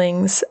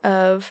feelings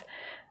of,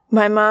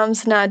 my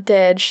mom's not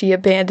dead, she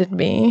abandoned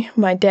me.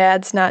 My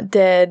dad's not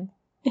dead,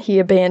 he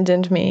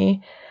abandoned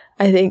me.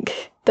 I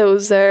think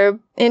those are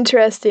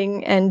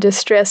interesting and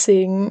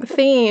distressing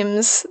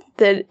themes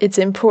that it's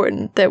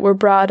important that were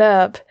brought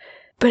up.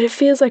 But it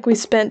feels like we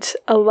spent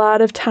a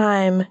lot of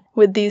time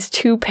with these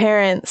two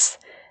parents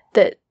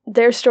that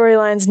their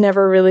storylines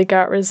never really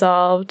got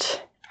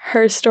resolved.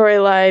 Her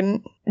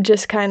storyline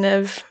just kind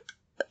of,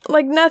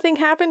 like, nothing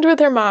happened with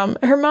her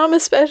mom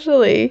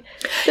especially.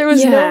 There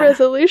was no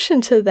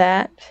resolution to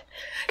that.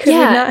 Could we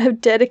not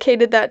have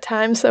dedicated that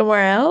time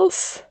somewhere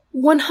else?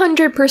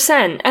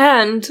 100%.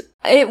 And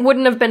it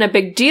wouldn't have been a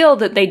big deal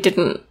that they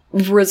didn't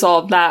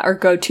resolve that or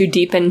go too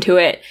deep into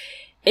it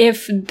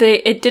if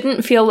it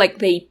didn't feel like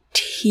they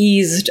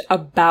teased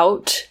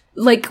about,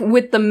 like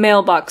with the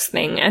mailbox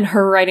thing and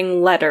her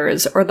writing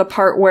letters, or the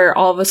part where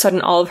all of a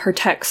sudden all of her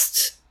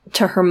texts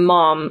to her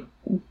mom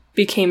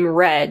became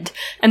read.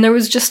 And there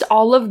was just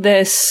all of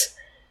this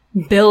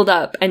build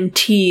up and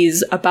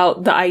tease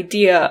about the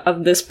idea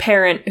of this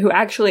parent who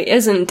actually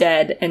isn't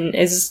dead and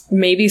is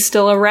maybe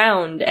still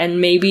around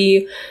and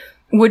maybe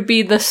would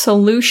be the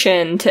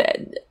solution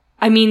to,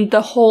 I mean,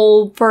 the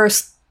whole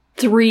first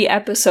 3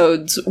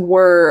 episodes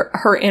were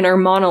her inner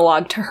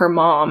monologue to her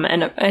mom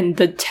and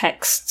the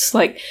texts.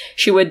 Like,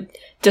 she would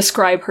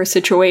describe her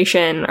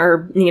situation,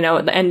 or, you know,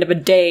 at the end of a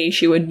day,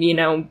 she would, you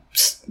know,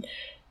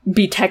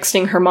 be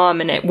texting her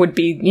mom, and it would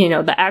be, you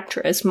know, the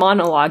actress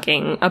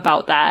monologuing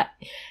about that.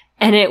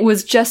 And it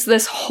was just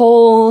this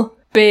whole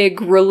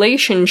big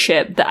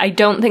relationship that I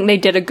don't think they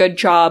did a good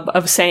job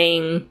of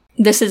saying,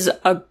 this is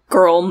a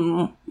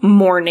girl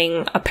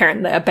mourning a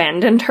parent that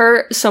abandoned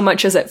her, so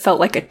much as it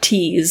felt like a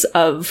tease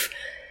of,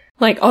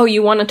 like, oh,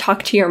 you want to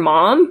talk to your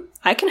mom?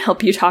 I can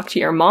help you talk to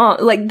your mom.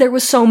 Like, there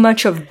was so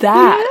much of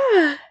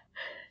that.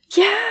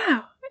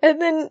 Yeah. And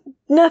then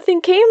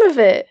nothing came of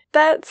it.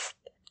 That's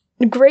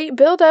great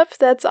build-up.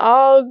 That's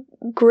all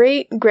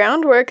great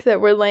groundwork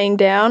that we're laying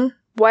down.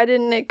 Why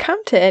didn't it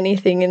come to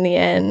anything in the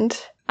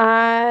end?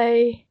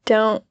 I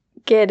don't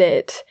get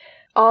it.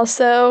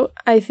 Also,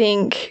 I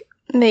think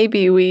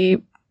maybe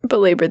we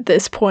belabored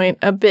this point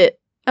a bit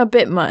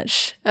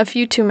much. A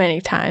few too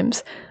many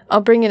times.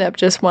 I'll bring it up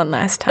just one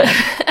last time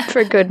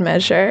for good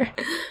measure.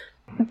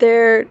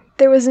 There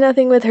was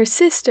nothing with her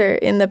sister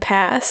in the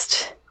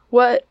past.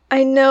 What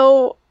I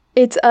know,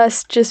 it's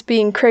us just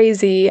being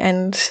crazy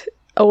and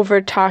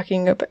over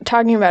talking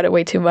about it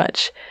way too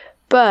much.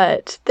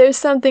 But there's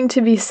something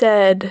to be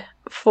said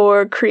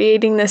for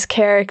creating this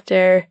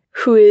character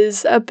who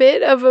is a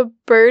bit of a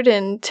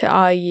burden to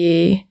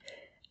Ayi,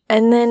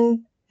 and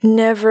then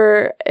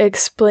never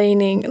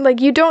explaining.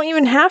 Like, you don't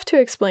even have to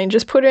explain.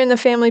 Just put her in the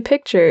family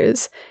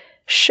pictures.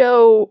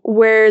 Show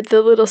where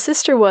the little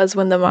sister was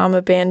when the mom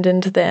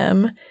abandoned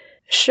them.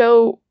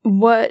 Show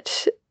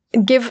what...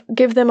 Give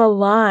them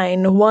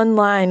one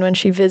line when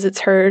she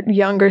visits her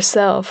younger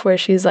self, where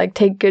she's like,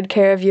 take good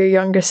care of your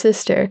younger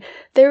sister.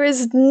 There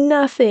is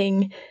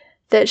nothing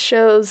that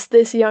shows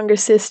this younger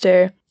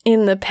sister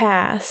in the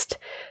past.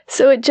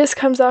 So it just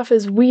comes off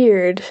as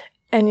weird.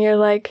 And you're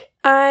like,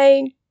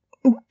 I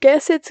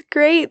guess it's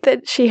great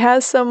that she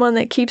has someone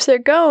that keeps her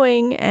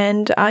going,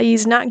 and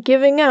Ayi's not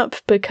giving up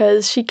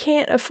because she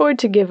can't afford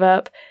to give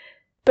up.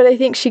 But I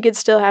think she could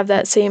still have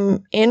that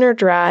same inner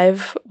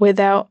drive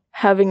without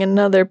having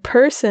another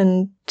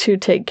person to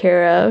take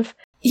care of.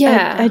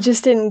 Yeah. I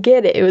just didn't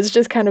get it. It was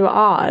just kind of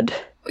odd.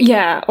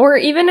 Yeah, or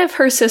even if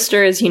her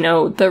sister is, you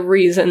know, the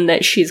reason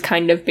that she's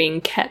kind of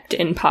being kept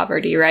in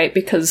poverty, right?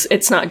 Because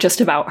it's not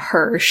just about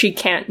her. She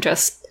can't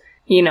just,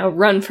 you know,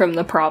 run from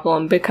the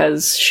problem,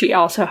 because she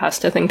also has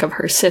to think of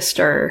her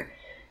sister,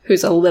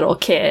 who's a little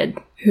kid,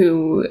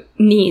 who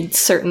needs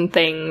certain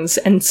things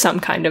and some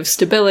kind of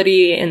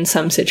stability in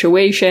some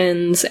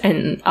situations,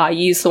 and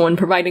Ayi's the one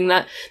providing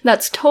that.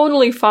 That's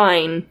totally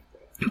fine.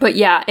 But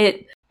yeah,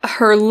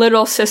 her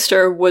little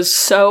sister was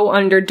so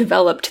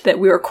underdeveloped that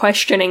we were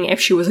questioning if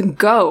she was a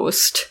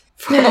ghost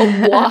for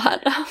a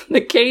lot of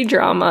the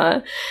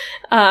K-drama.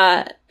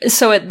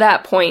 So at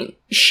that point,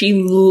 she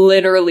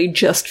literally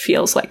just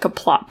feels like a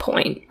plot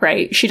point,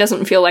 right? She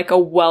doesn't feel like a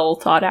well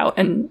thought out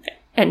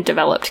and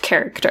developed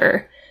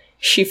character.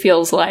 She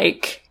feels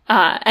like,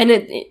 and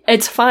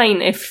it's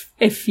fine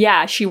if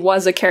yeah, she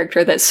was a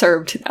character that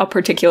served a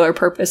particular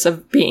purpose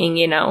of being,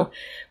 you know,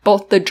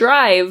 both the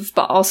drive,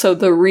 but also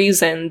the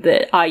reason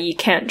that Ayi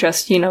can't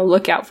just, you know,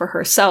 look out for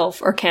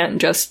herself, or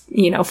can't just,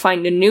 you know,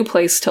 find a new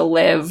place to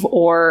live,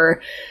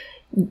 or,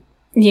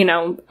 you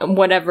know,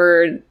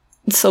 whatever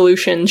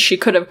solutions she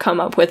could have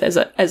come up with as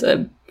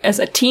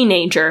a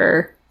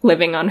teenager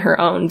living on her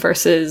own,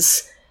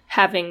 versus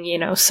having, you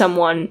know,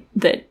 someone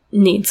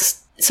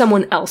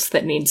else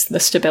that needs the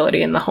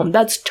stability in the home.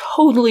 That's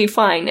totally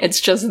fine.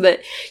 It's just that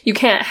you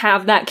can't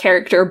have that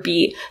character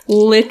be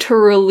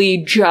literally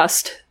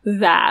just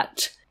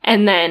that,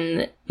 and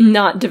then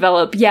not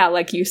develop, yeah,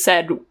 like you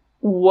said,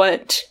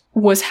 what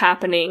was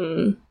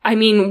happening. I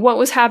mean, what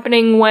was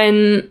happening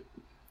when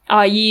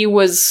Ayi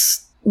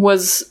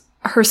was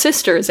her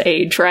sister's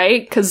age,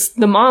 right? Because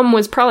the mom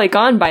was probably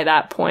gone by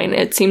that point.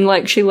 It seemed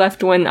like she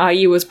left when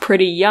Ayi was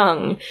pretty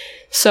young.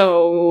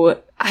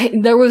 So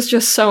there was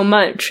just so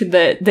much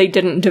that they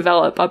didn't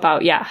develop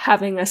about, yeah,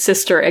 having a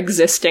sister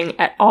existing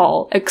at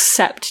all,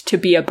 except to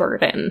be a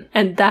burden.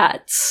 And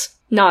that's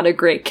not a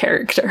great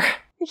character.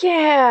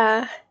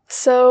 Yeah.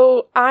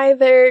 So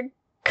either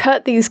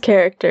cut these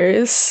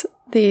characters,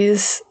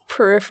 these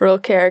peripheral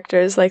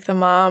characters like the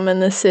mom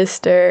and the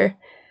sister,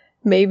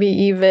 maybe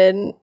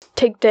even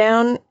take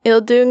down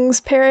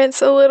Ildung's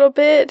parents a little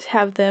bit,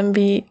 have them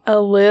be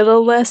a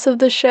little less of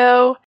the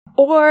show,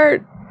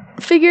 or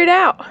figure it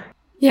out.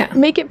 Yeah.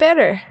 Make it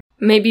better.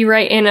 maybe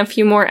write in a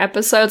few more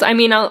episodes. I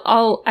mean, I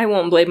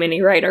won't blame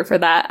any writer for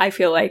that. I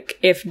feel like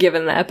if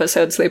given the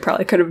episodes, they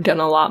probably could have done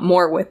a lot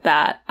more with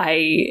that.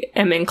 I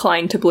am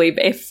inclined to believe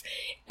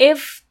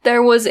if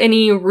there was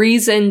any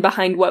reason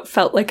behind what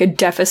felt like a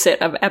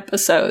deficit of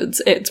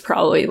episodes, it's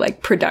probably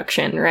like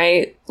production,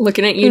 right?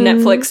 Looking at you,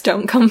 Netflix,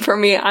 don't come for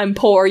me. I'm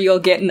poor. You'll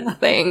get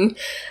nothing.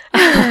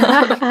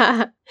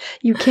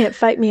 You can't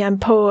fight me. I'm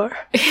poor.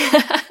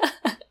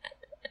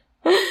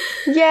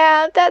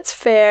 Yeah, that's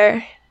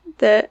fair.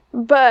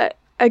 But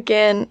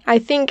again, I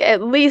think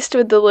at least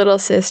with the little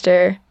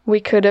sister, we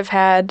could have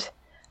had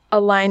a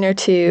line or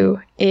two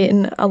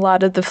in a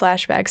lot of the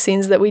flashback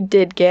scenes that we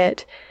did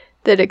get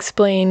that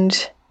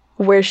explained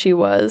where she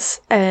was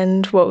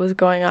and what was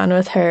going on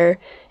with her.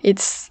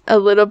 It's a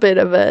little bit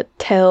of a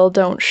tell,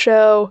 don't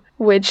show,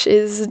 which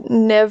is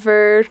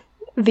never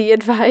the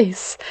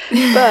advice.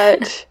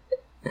 But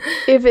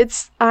if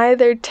it's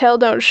either tell,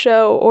 don't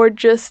show, or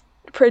just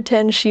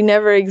pretend she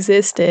never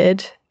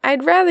existed,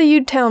 I'd rather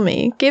you tell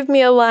me. Give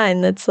me a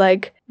line that's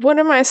like, what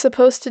am I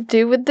supposed to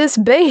do with this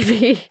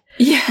baby?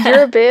 Yeah.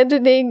 You're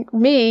abandoning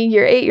me,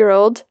 your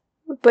 8-year-old,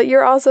 but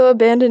you're also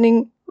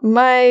abandoning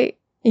my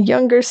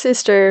younger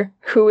sister,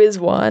 who is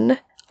 1.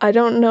 I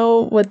don't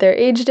know what their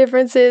age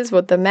difference is,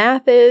 what the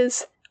math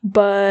is,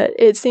 but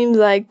it seems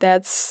like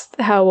that's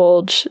how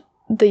old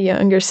the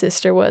younger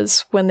sister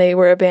was when they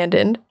were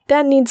abandoned.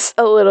 That needs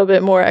a little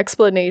bit more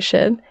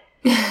explanation.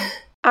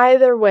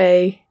 Either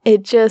way,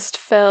 it just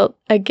felt,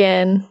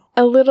 again,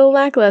 a little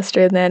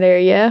lackluster in that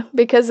area,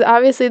 because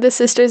obviously the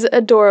sister's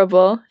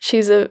adorable.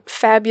 She's a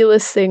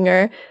fabulous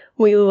singer.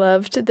 We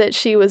loved that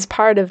she was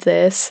part of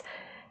this.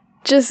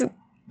 Just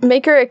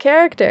make her a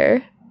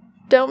character.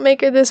 Don't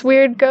make her this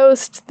weird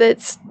ghost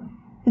that's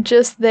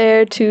just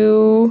there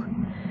to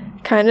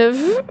kind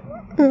of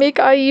make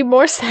IE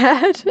more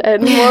sad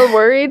and more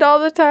worried all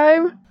the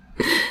time.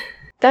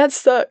 That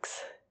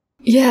sucks.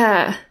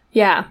 Yeah.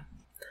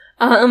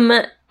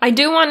 I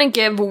do want to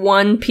give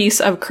one piece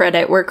of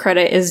credit where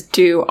credit is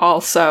due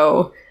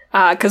also,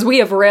 because we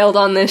have railed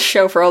on this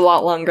show for a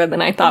lot longer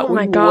than I thought we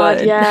would. Oh my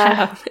god,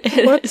 yeah.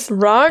 What's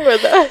wrong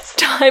with us?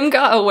 Time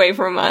got away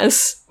from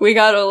us. We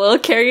got a little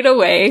carried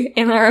away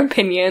in our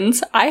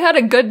opinions. I had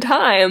a good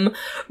time,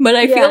 but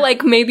I feel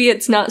like maybe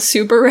it's not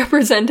super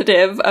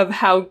representative of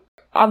how,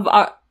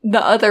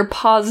 the other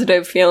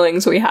positive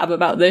feelings we have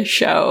about this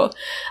show.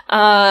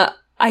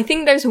 I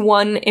think there's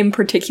one in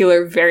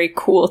particular very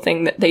cool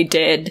thing that they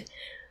did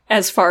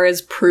as far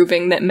as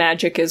proving that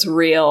magic is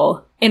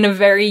real in a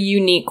very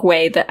unique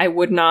way that I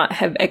would not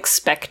have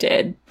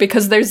expected.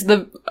 Because there's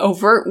the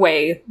overt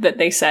way that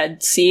they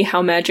said, see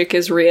how magic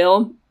is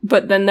real,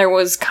 but then there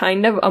was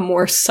kind of a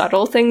more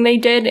subtle thing they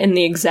did in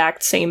the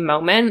exact same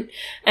moment,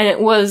 and it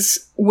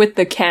was with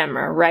the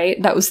camera,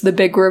 right? That was the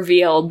big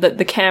reveal, that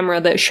the camera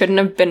that shouldn't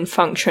have been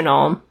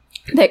functional,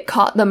 that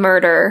caught the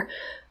murder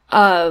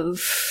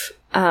of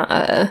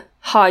Ha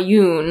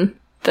Yoon,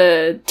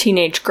 the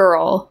teenage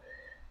girl,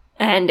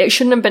 and it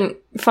shouldn't have been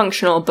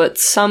functional, but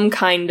some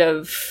kind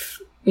of,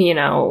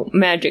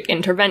 magic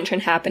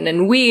intervention happened,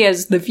 and we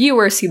as the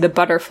viewer see the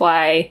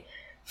butterfly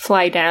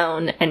fly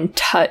down and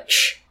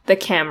touch the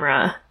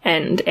camera,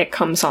 and it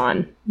comes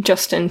on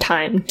just in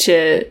time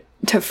to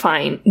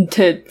find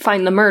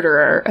the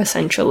murderer,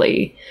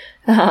 essentially.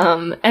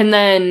 And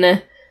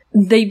then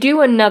they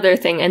do another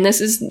thing, and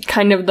this is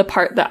kind of the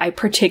part that I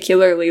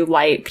particularly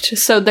liked.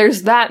 So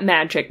there's that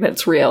magic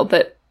that's real,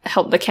 that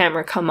helped the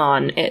camera come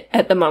on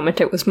at the moment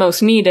it was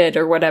most needed,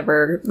 or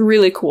whatever.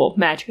 Really cool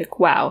magic.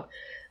 Wow.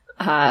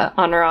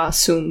 Honora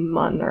sum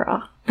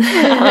honora.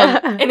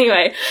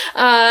 Anyway,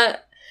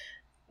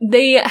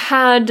 they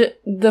had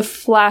the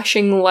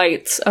flashing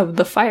lights of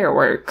the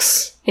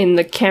fireworks in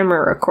the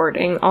camera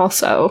recording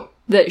also,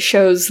 that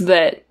shows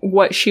that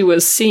what she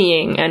was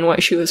seeing and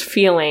what she was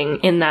feeling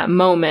in that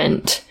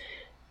moment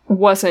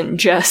wasn't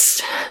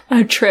just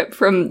a trip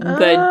from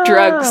the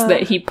drugs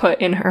that he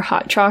put in her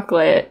hot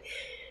chocolate,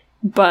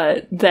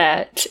 but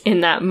that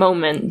in that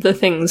moment, the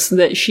things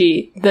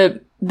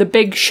that the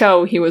big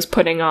show he was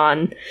putting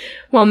on,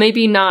 while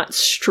maybe not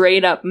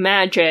straight up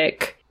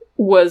magic,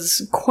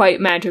 was quite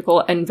magical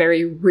and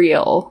very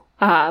real.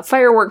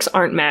 Fireworks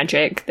aren't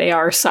magic, they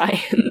are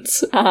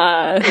science.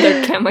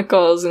 They're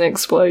chemicals and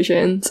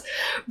explosions.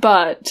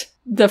 But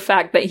the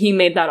fact that he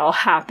made that all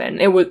happen,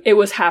 it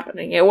was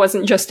happening. It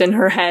wasn't just in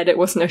her head, it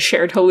wasn't a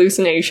shared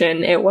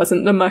hallucination, it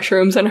wasn't the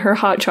mushrooms in her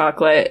hot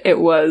chocolate, it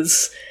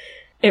was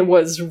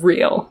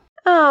real.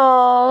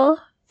 Aww,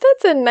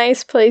 that's a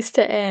nice place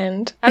to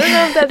end. I don't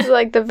know if that's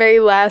like the very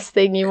last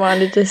thing you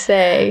wanted to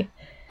say,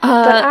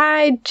 but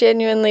I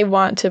genuinely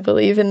want to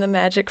believe in the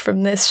magic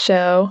from this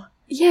show.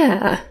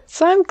 Yeah.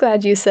 So I'm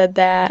glad you said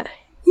that.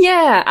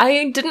 Yeah,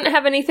 I didn't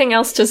have anything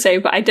else to say,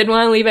 but I did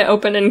want to leave it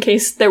open in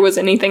case there was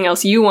anything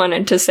else you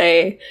wanted to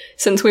say,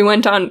 since we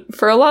went on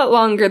for a lot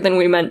longer than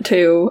we meant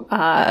to,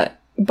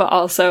 but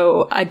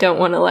also I don't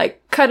want to,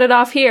 cut it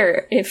off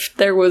here if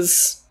there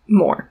was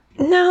more.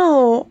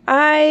 No,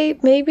 I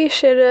maybe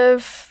should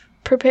have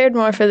prepared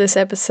more for this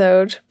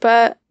episode,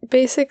 but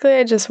basically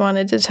I just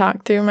wanted to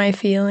talk through my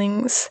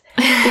feelings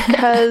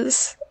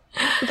because,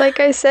 like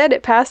I said,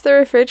 it passed the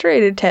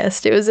refrigerator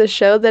test. It was a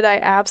show that I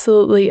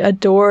absolutely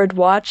adored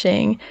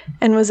watching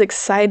and was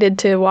excited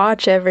to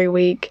watch every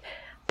week.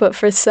 But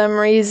for some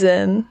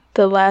reason,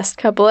 the last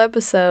couple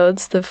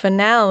episodes, the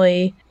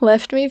finale,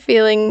 left me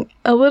feeling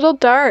a little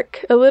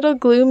dark, a little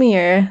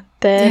gloomier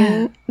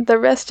than the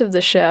rest of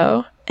the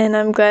show. And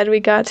I'm glad we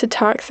got to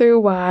talk through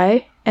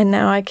why. And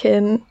now I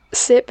can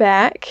sit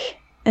back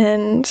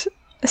and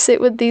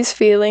sit with these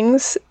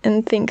feelings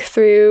and think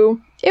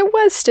through, it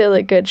was still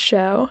a good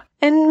show.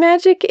 And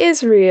magic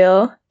is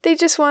real. They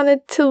just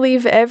wanted to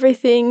leave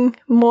everything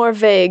more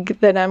vague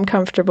than I'm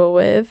comfortable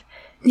with.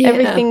 Yeah.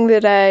 Everything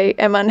that I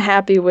am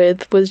unhappy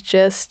with was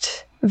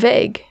just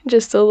vague.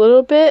 Just a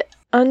little bit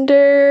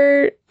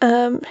under,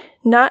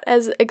 not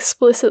as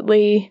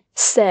explicitly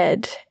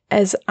said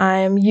as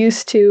I'm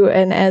used to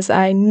and as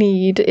I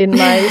need in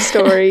my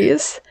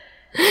stories.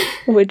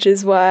 Which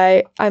is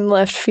why I'm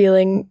left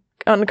feeling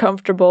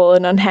uncomfortable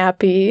and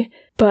unhappy.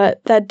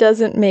 But that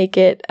doesn't make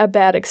it a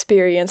bad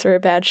experience or a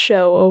bad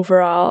show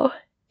overall.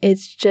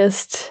 It's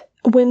just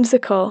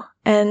whimsical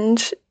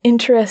and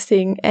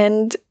interesting,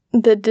 and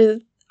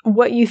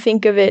what you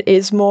think of it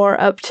is more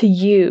up to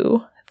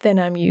you than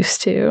I'm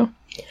used to.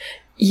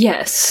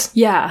 Yes.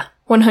 Yeah.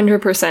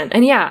 100%.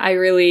 And yeah, I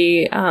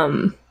really,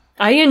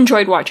 I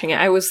enjoyed watching it.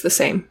 I was the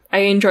same. I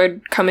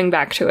enjoyed coming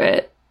back to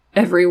it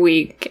every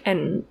week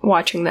and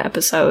watching the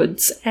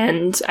episodes,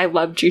 and I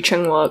loved Ji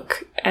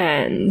Chang-wook,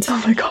 and...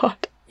 Oh my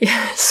god.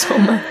 Yeah, so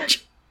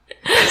much.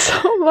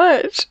 So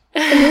much.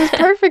 And he was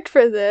perfect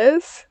for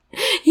this.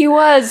 He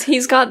was.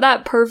 He's got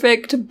that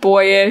perfect,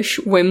 boyish,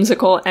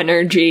 whimsical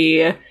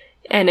energy,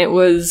 and it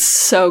was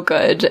so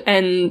good.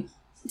 And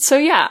so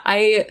yeah,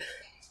 I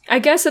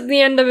guess at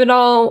the end of it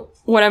all,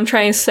 what I'm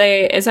trying to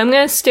say is I'm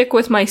gonna stick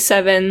with my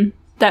 7.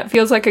 That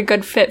feels like a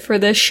good fit for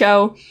this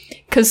show,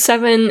 because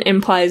 7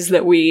 implies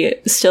that we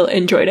still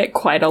enjoyed it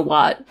quite a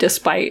lot,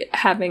 despite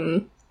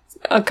having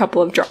a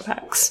couple of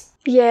drawbacks.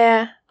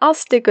 Yeah, I'll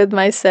stick with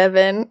my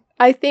 7.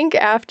 I think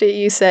after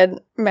you said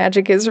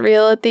magic is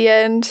real at the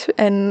end,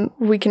 and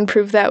we can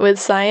prove that with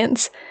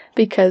science,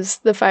 because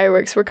the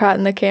fireworks were caught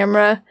in the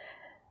camera,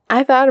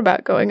 I thought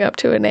about going up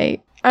to an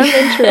 8. I'm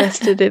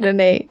interested in an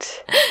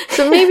 8.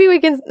 So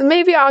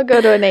maybe I'll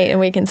go to an 8 and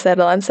we can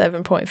settle on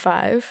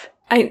 7.5.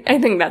 I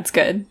think that's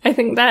good. I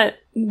think that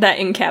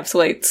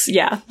encapsulates,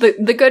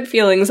 the good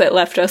feelings it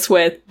left us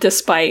with,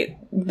 despite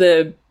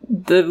the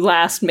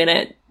last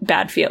minute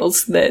bad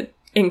feels that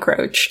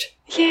encroached.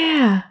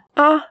 Yeah.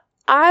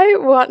 I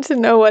want to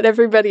know what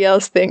everybody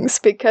else thinks,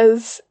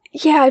 because,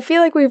 I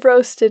feel like we've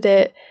roasted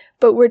it,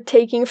 but we're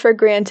taking for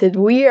granted,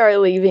 we are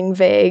leaving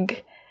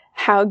vague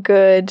how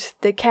good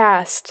the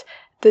cast,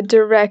 the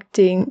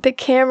directing, the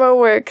camera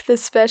work, the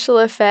special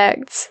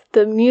effects,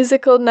 the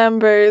musical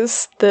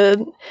numbers,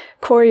 the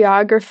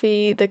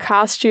choreography, the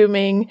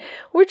costuming,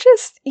 we're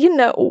just,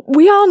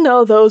 we all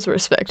know those were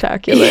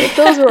spectacular.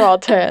 Those were all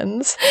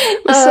 10s.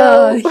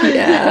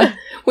 Yeah.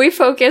 We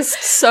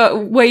focused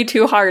way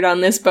too hard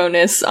on this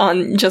bonus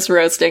on just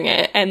roasting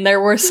it, and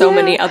there were so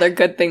many other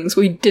good things.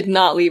 We did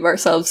not leave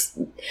ourselves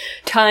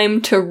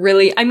time to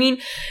really... I mean,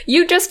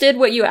 you just did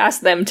what you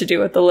asked them to do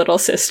with the little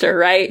sister,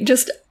 right?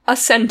 Just a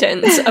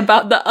sentence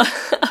about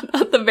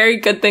the very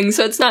good things,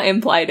 so it's not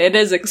implied, it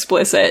is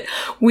explicit.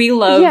 We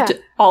loved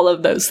all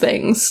of those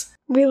things.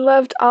 We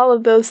loved all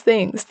of those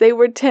things. They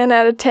were 10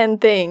 out of 10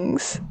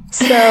 things.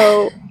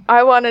 So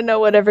I want to know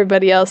what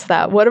everybody else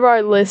thought. What do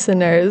our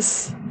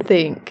listeners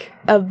think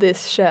of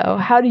this show?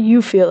 How do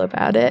you feel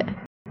about it?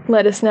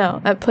 Let us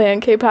know at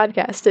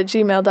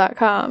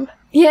playonkpodcast@gmail.com.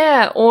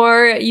 Yeah,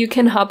 or you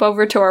can hop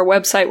over to our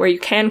website where you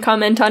can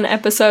comment on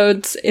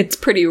episodes. It's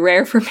pretty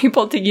rare for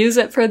people to use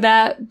it for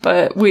that,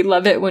 but we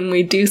love it when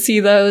we do see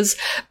those.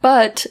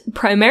 But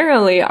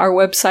primarily, our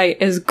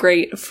website is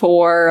great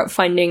for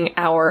finding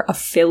our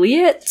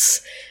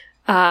affiliates.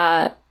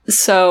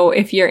 So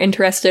if you're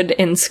interested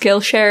in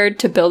Skillshare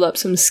to build up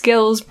some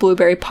skills,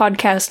 Blueberry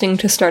Podcasting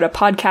to start a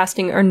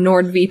podcasting, or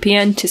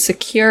NordVPN to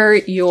secure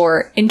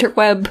your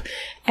interweb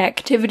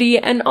activity,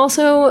 and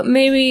also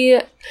maybe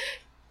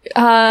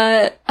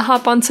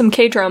hop on some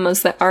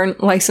K-dramas that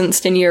aren't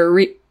licensed in your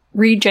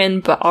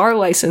region but are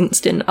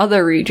licensed in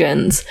other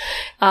regions.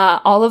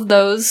 All of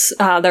those,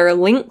 there are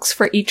links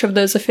for each of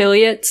those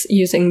affiliates.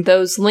 Using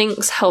those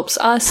links helps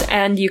us,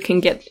 and you can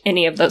get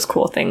any of those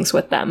cool things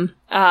with them.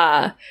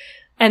 And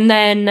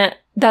then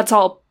that's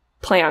all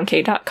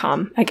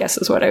playonk.com, I guess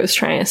is what I was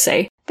trying to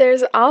say.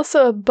 There's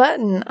also a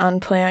button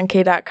on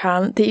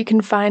playonk.com that you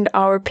can find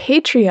our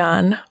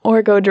Patreon,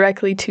 or go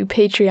directly to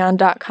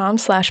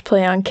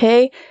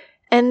patreon.com/playonk.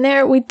 And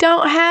there we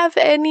don't have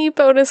any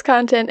bonus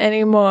content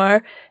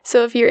anymore.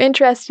 So if you're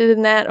interested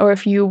in that, or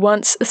if you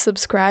once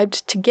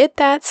subscribed to get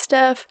that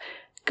stuff,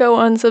 go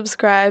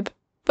unsubscribe.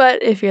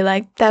 But if you're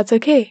like, that's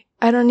okay,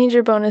 I don't need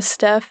your bonus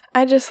stuff,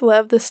 I just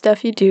love the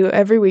stuff you do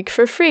every week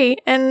for free,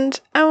 and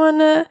I want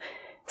to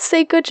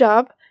say good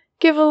job,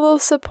 give a little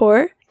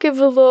support, give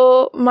a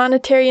little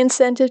monetary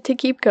incentive to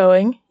keep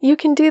going, you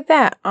can do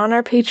that on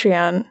our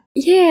Patreon.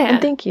 Yeah.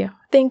 And thank you.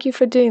 Thank you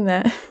for doing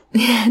that.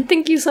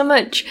 Thank you so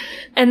much.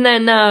 And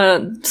then,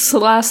 so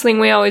the last thing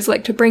we always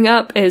like to bring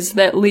up is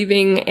that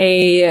leaving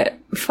a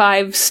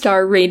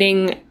 5-star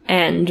rating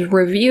and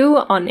review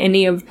on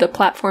any of the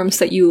platforms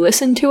that you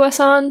listen to us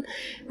on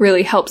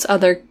really helps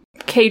other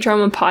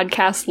K-drama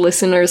podcast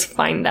listeners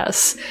find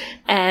us.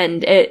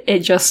 And it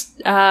just,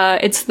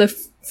 it's the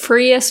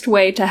freest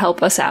way to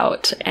help us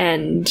out.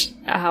 And,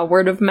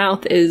 word of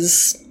mouth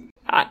is,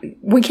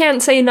 we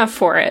can't say enough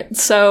for it.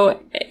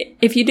 So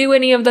if you do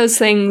any of those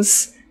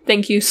things,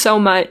 thank you so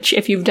much.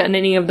 If you've done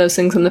any of those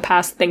things in the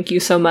past, thank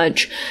you so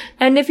much.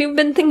 And if you've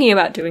been thinking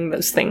about doing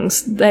those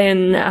things,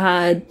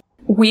 then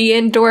we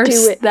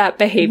endorse that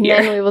behavior.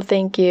 Then we will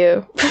thank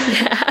you.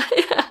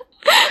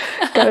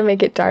 Gotta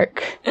make it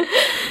dark.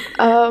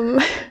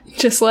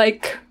 Just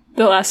like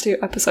the last 2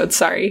 episodes.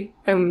 Sorry.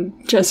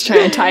 I'm just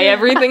trying to tie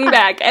everything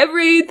back.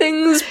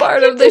 Everything's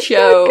part of the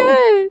show.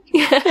 So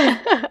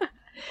good.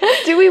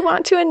 Do we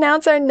want to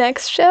announce our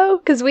next show?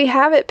 Because we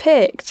have it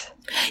picked.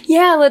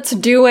 Yeah, let's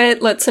do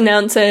it. Let's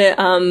announce it.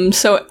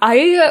 So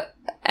I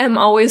am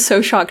always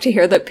so shocked to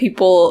hear that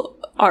people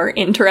are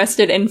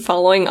interested in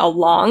following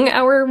along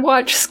our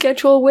watch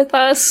schedule with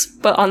us,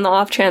 but on the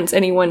off chance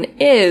anyone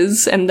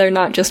is, and they're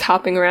not just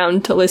hopping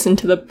around to listen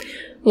to the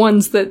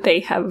ones that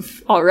they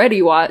have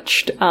already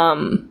watched,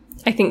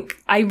 I think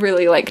I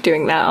really like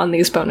doing that on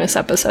these bonus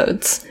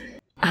episodes.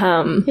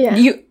 Yeah.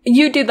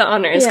 You do the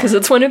honors, because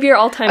it's one of your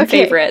all-time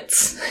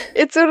favorites.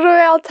 It's one of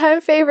my all-time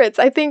favorites.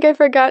 I think I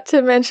forgot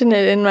to mention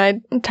it in my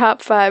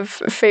top 5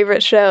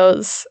 favorite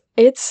shows.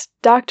 It's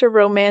Dr.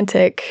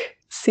 Romantic,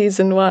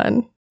 Season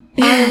 1.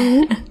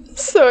 I'm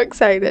so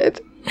excited.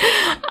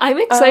 I'm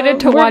excited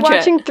to watch it. We're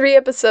watching 3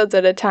 episodes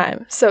at a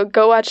time, so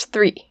go watch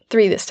 3.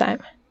 3 this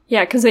time.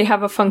 Yeah, because they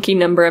have a funky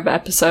number of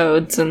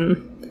episodes,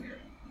 and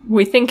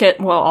we think it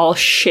will all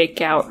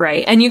shake out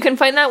right. And you can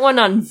find that one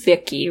on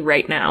Viki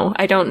right now.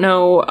 I don't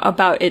know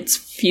about its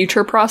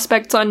future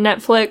prospects on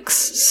Netflix,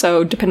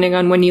 so depending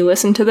on when you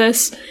listen to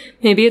this,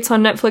 maybe it's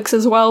on Netflix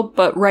as well,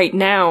 but right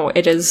now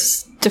it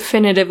is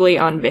definitively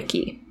on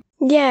Viki.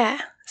 Yeah,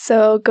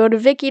 so go to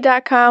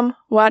Viki.com,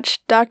 watch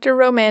Dr.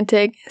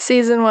 Romantic,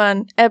 Season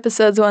 1,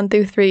 Episodes 1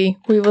 through 3.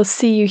 We will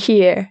see you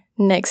here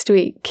next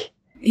week.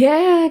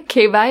 Yeah,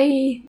 okay,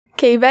 bye.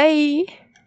 Okay, bye.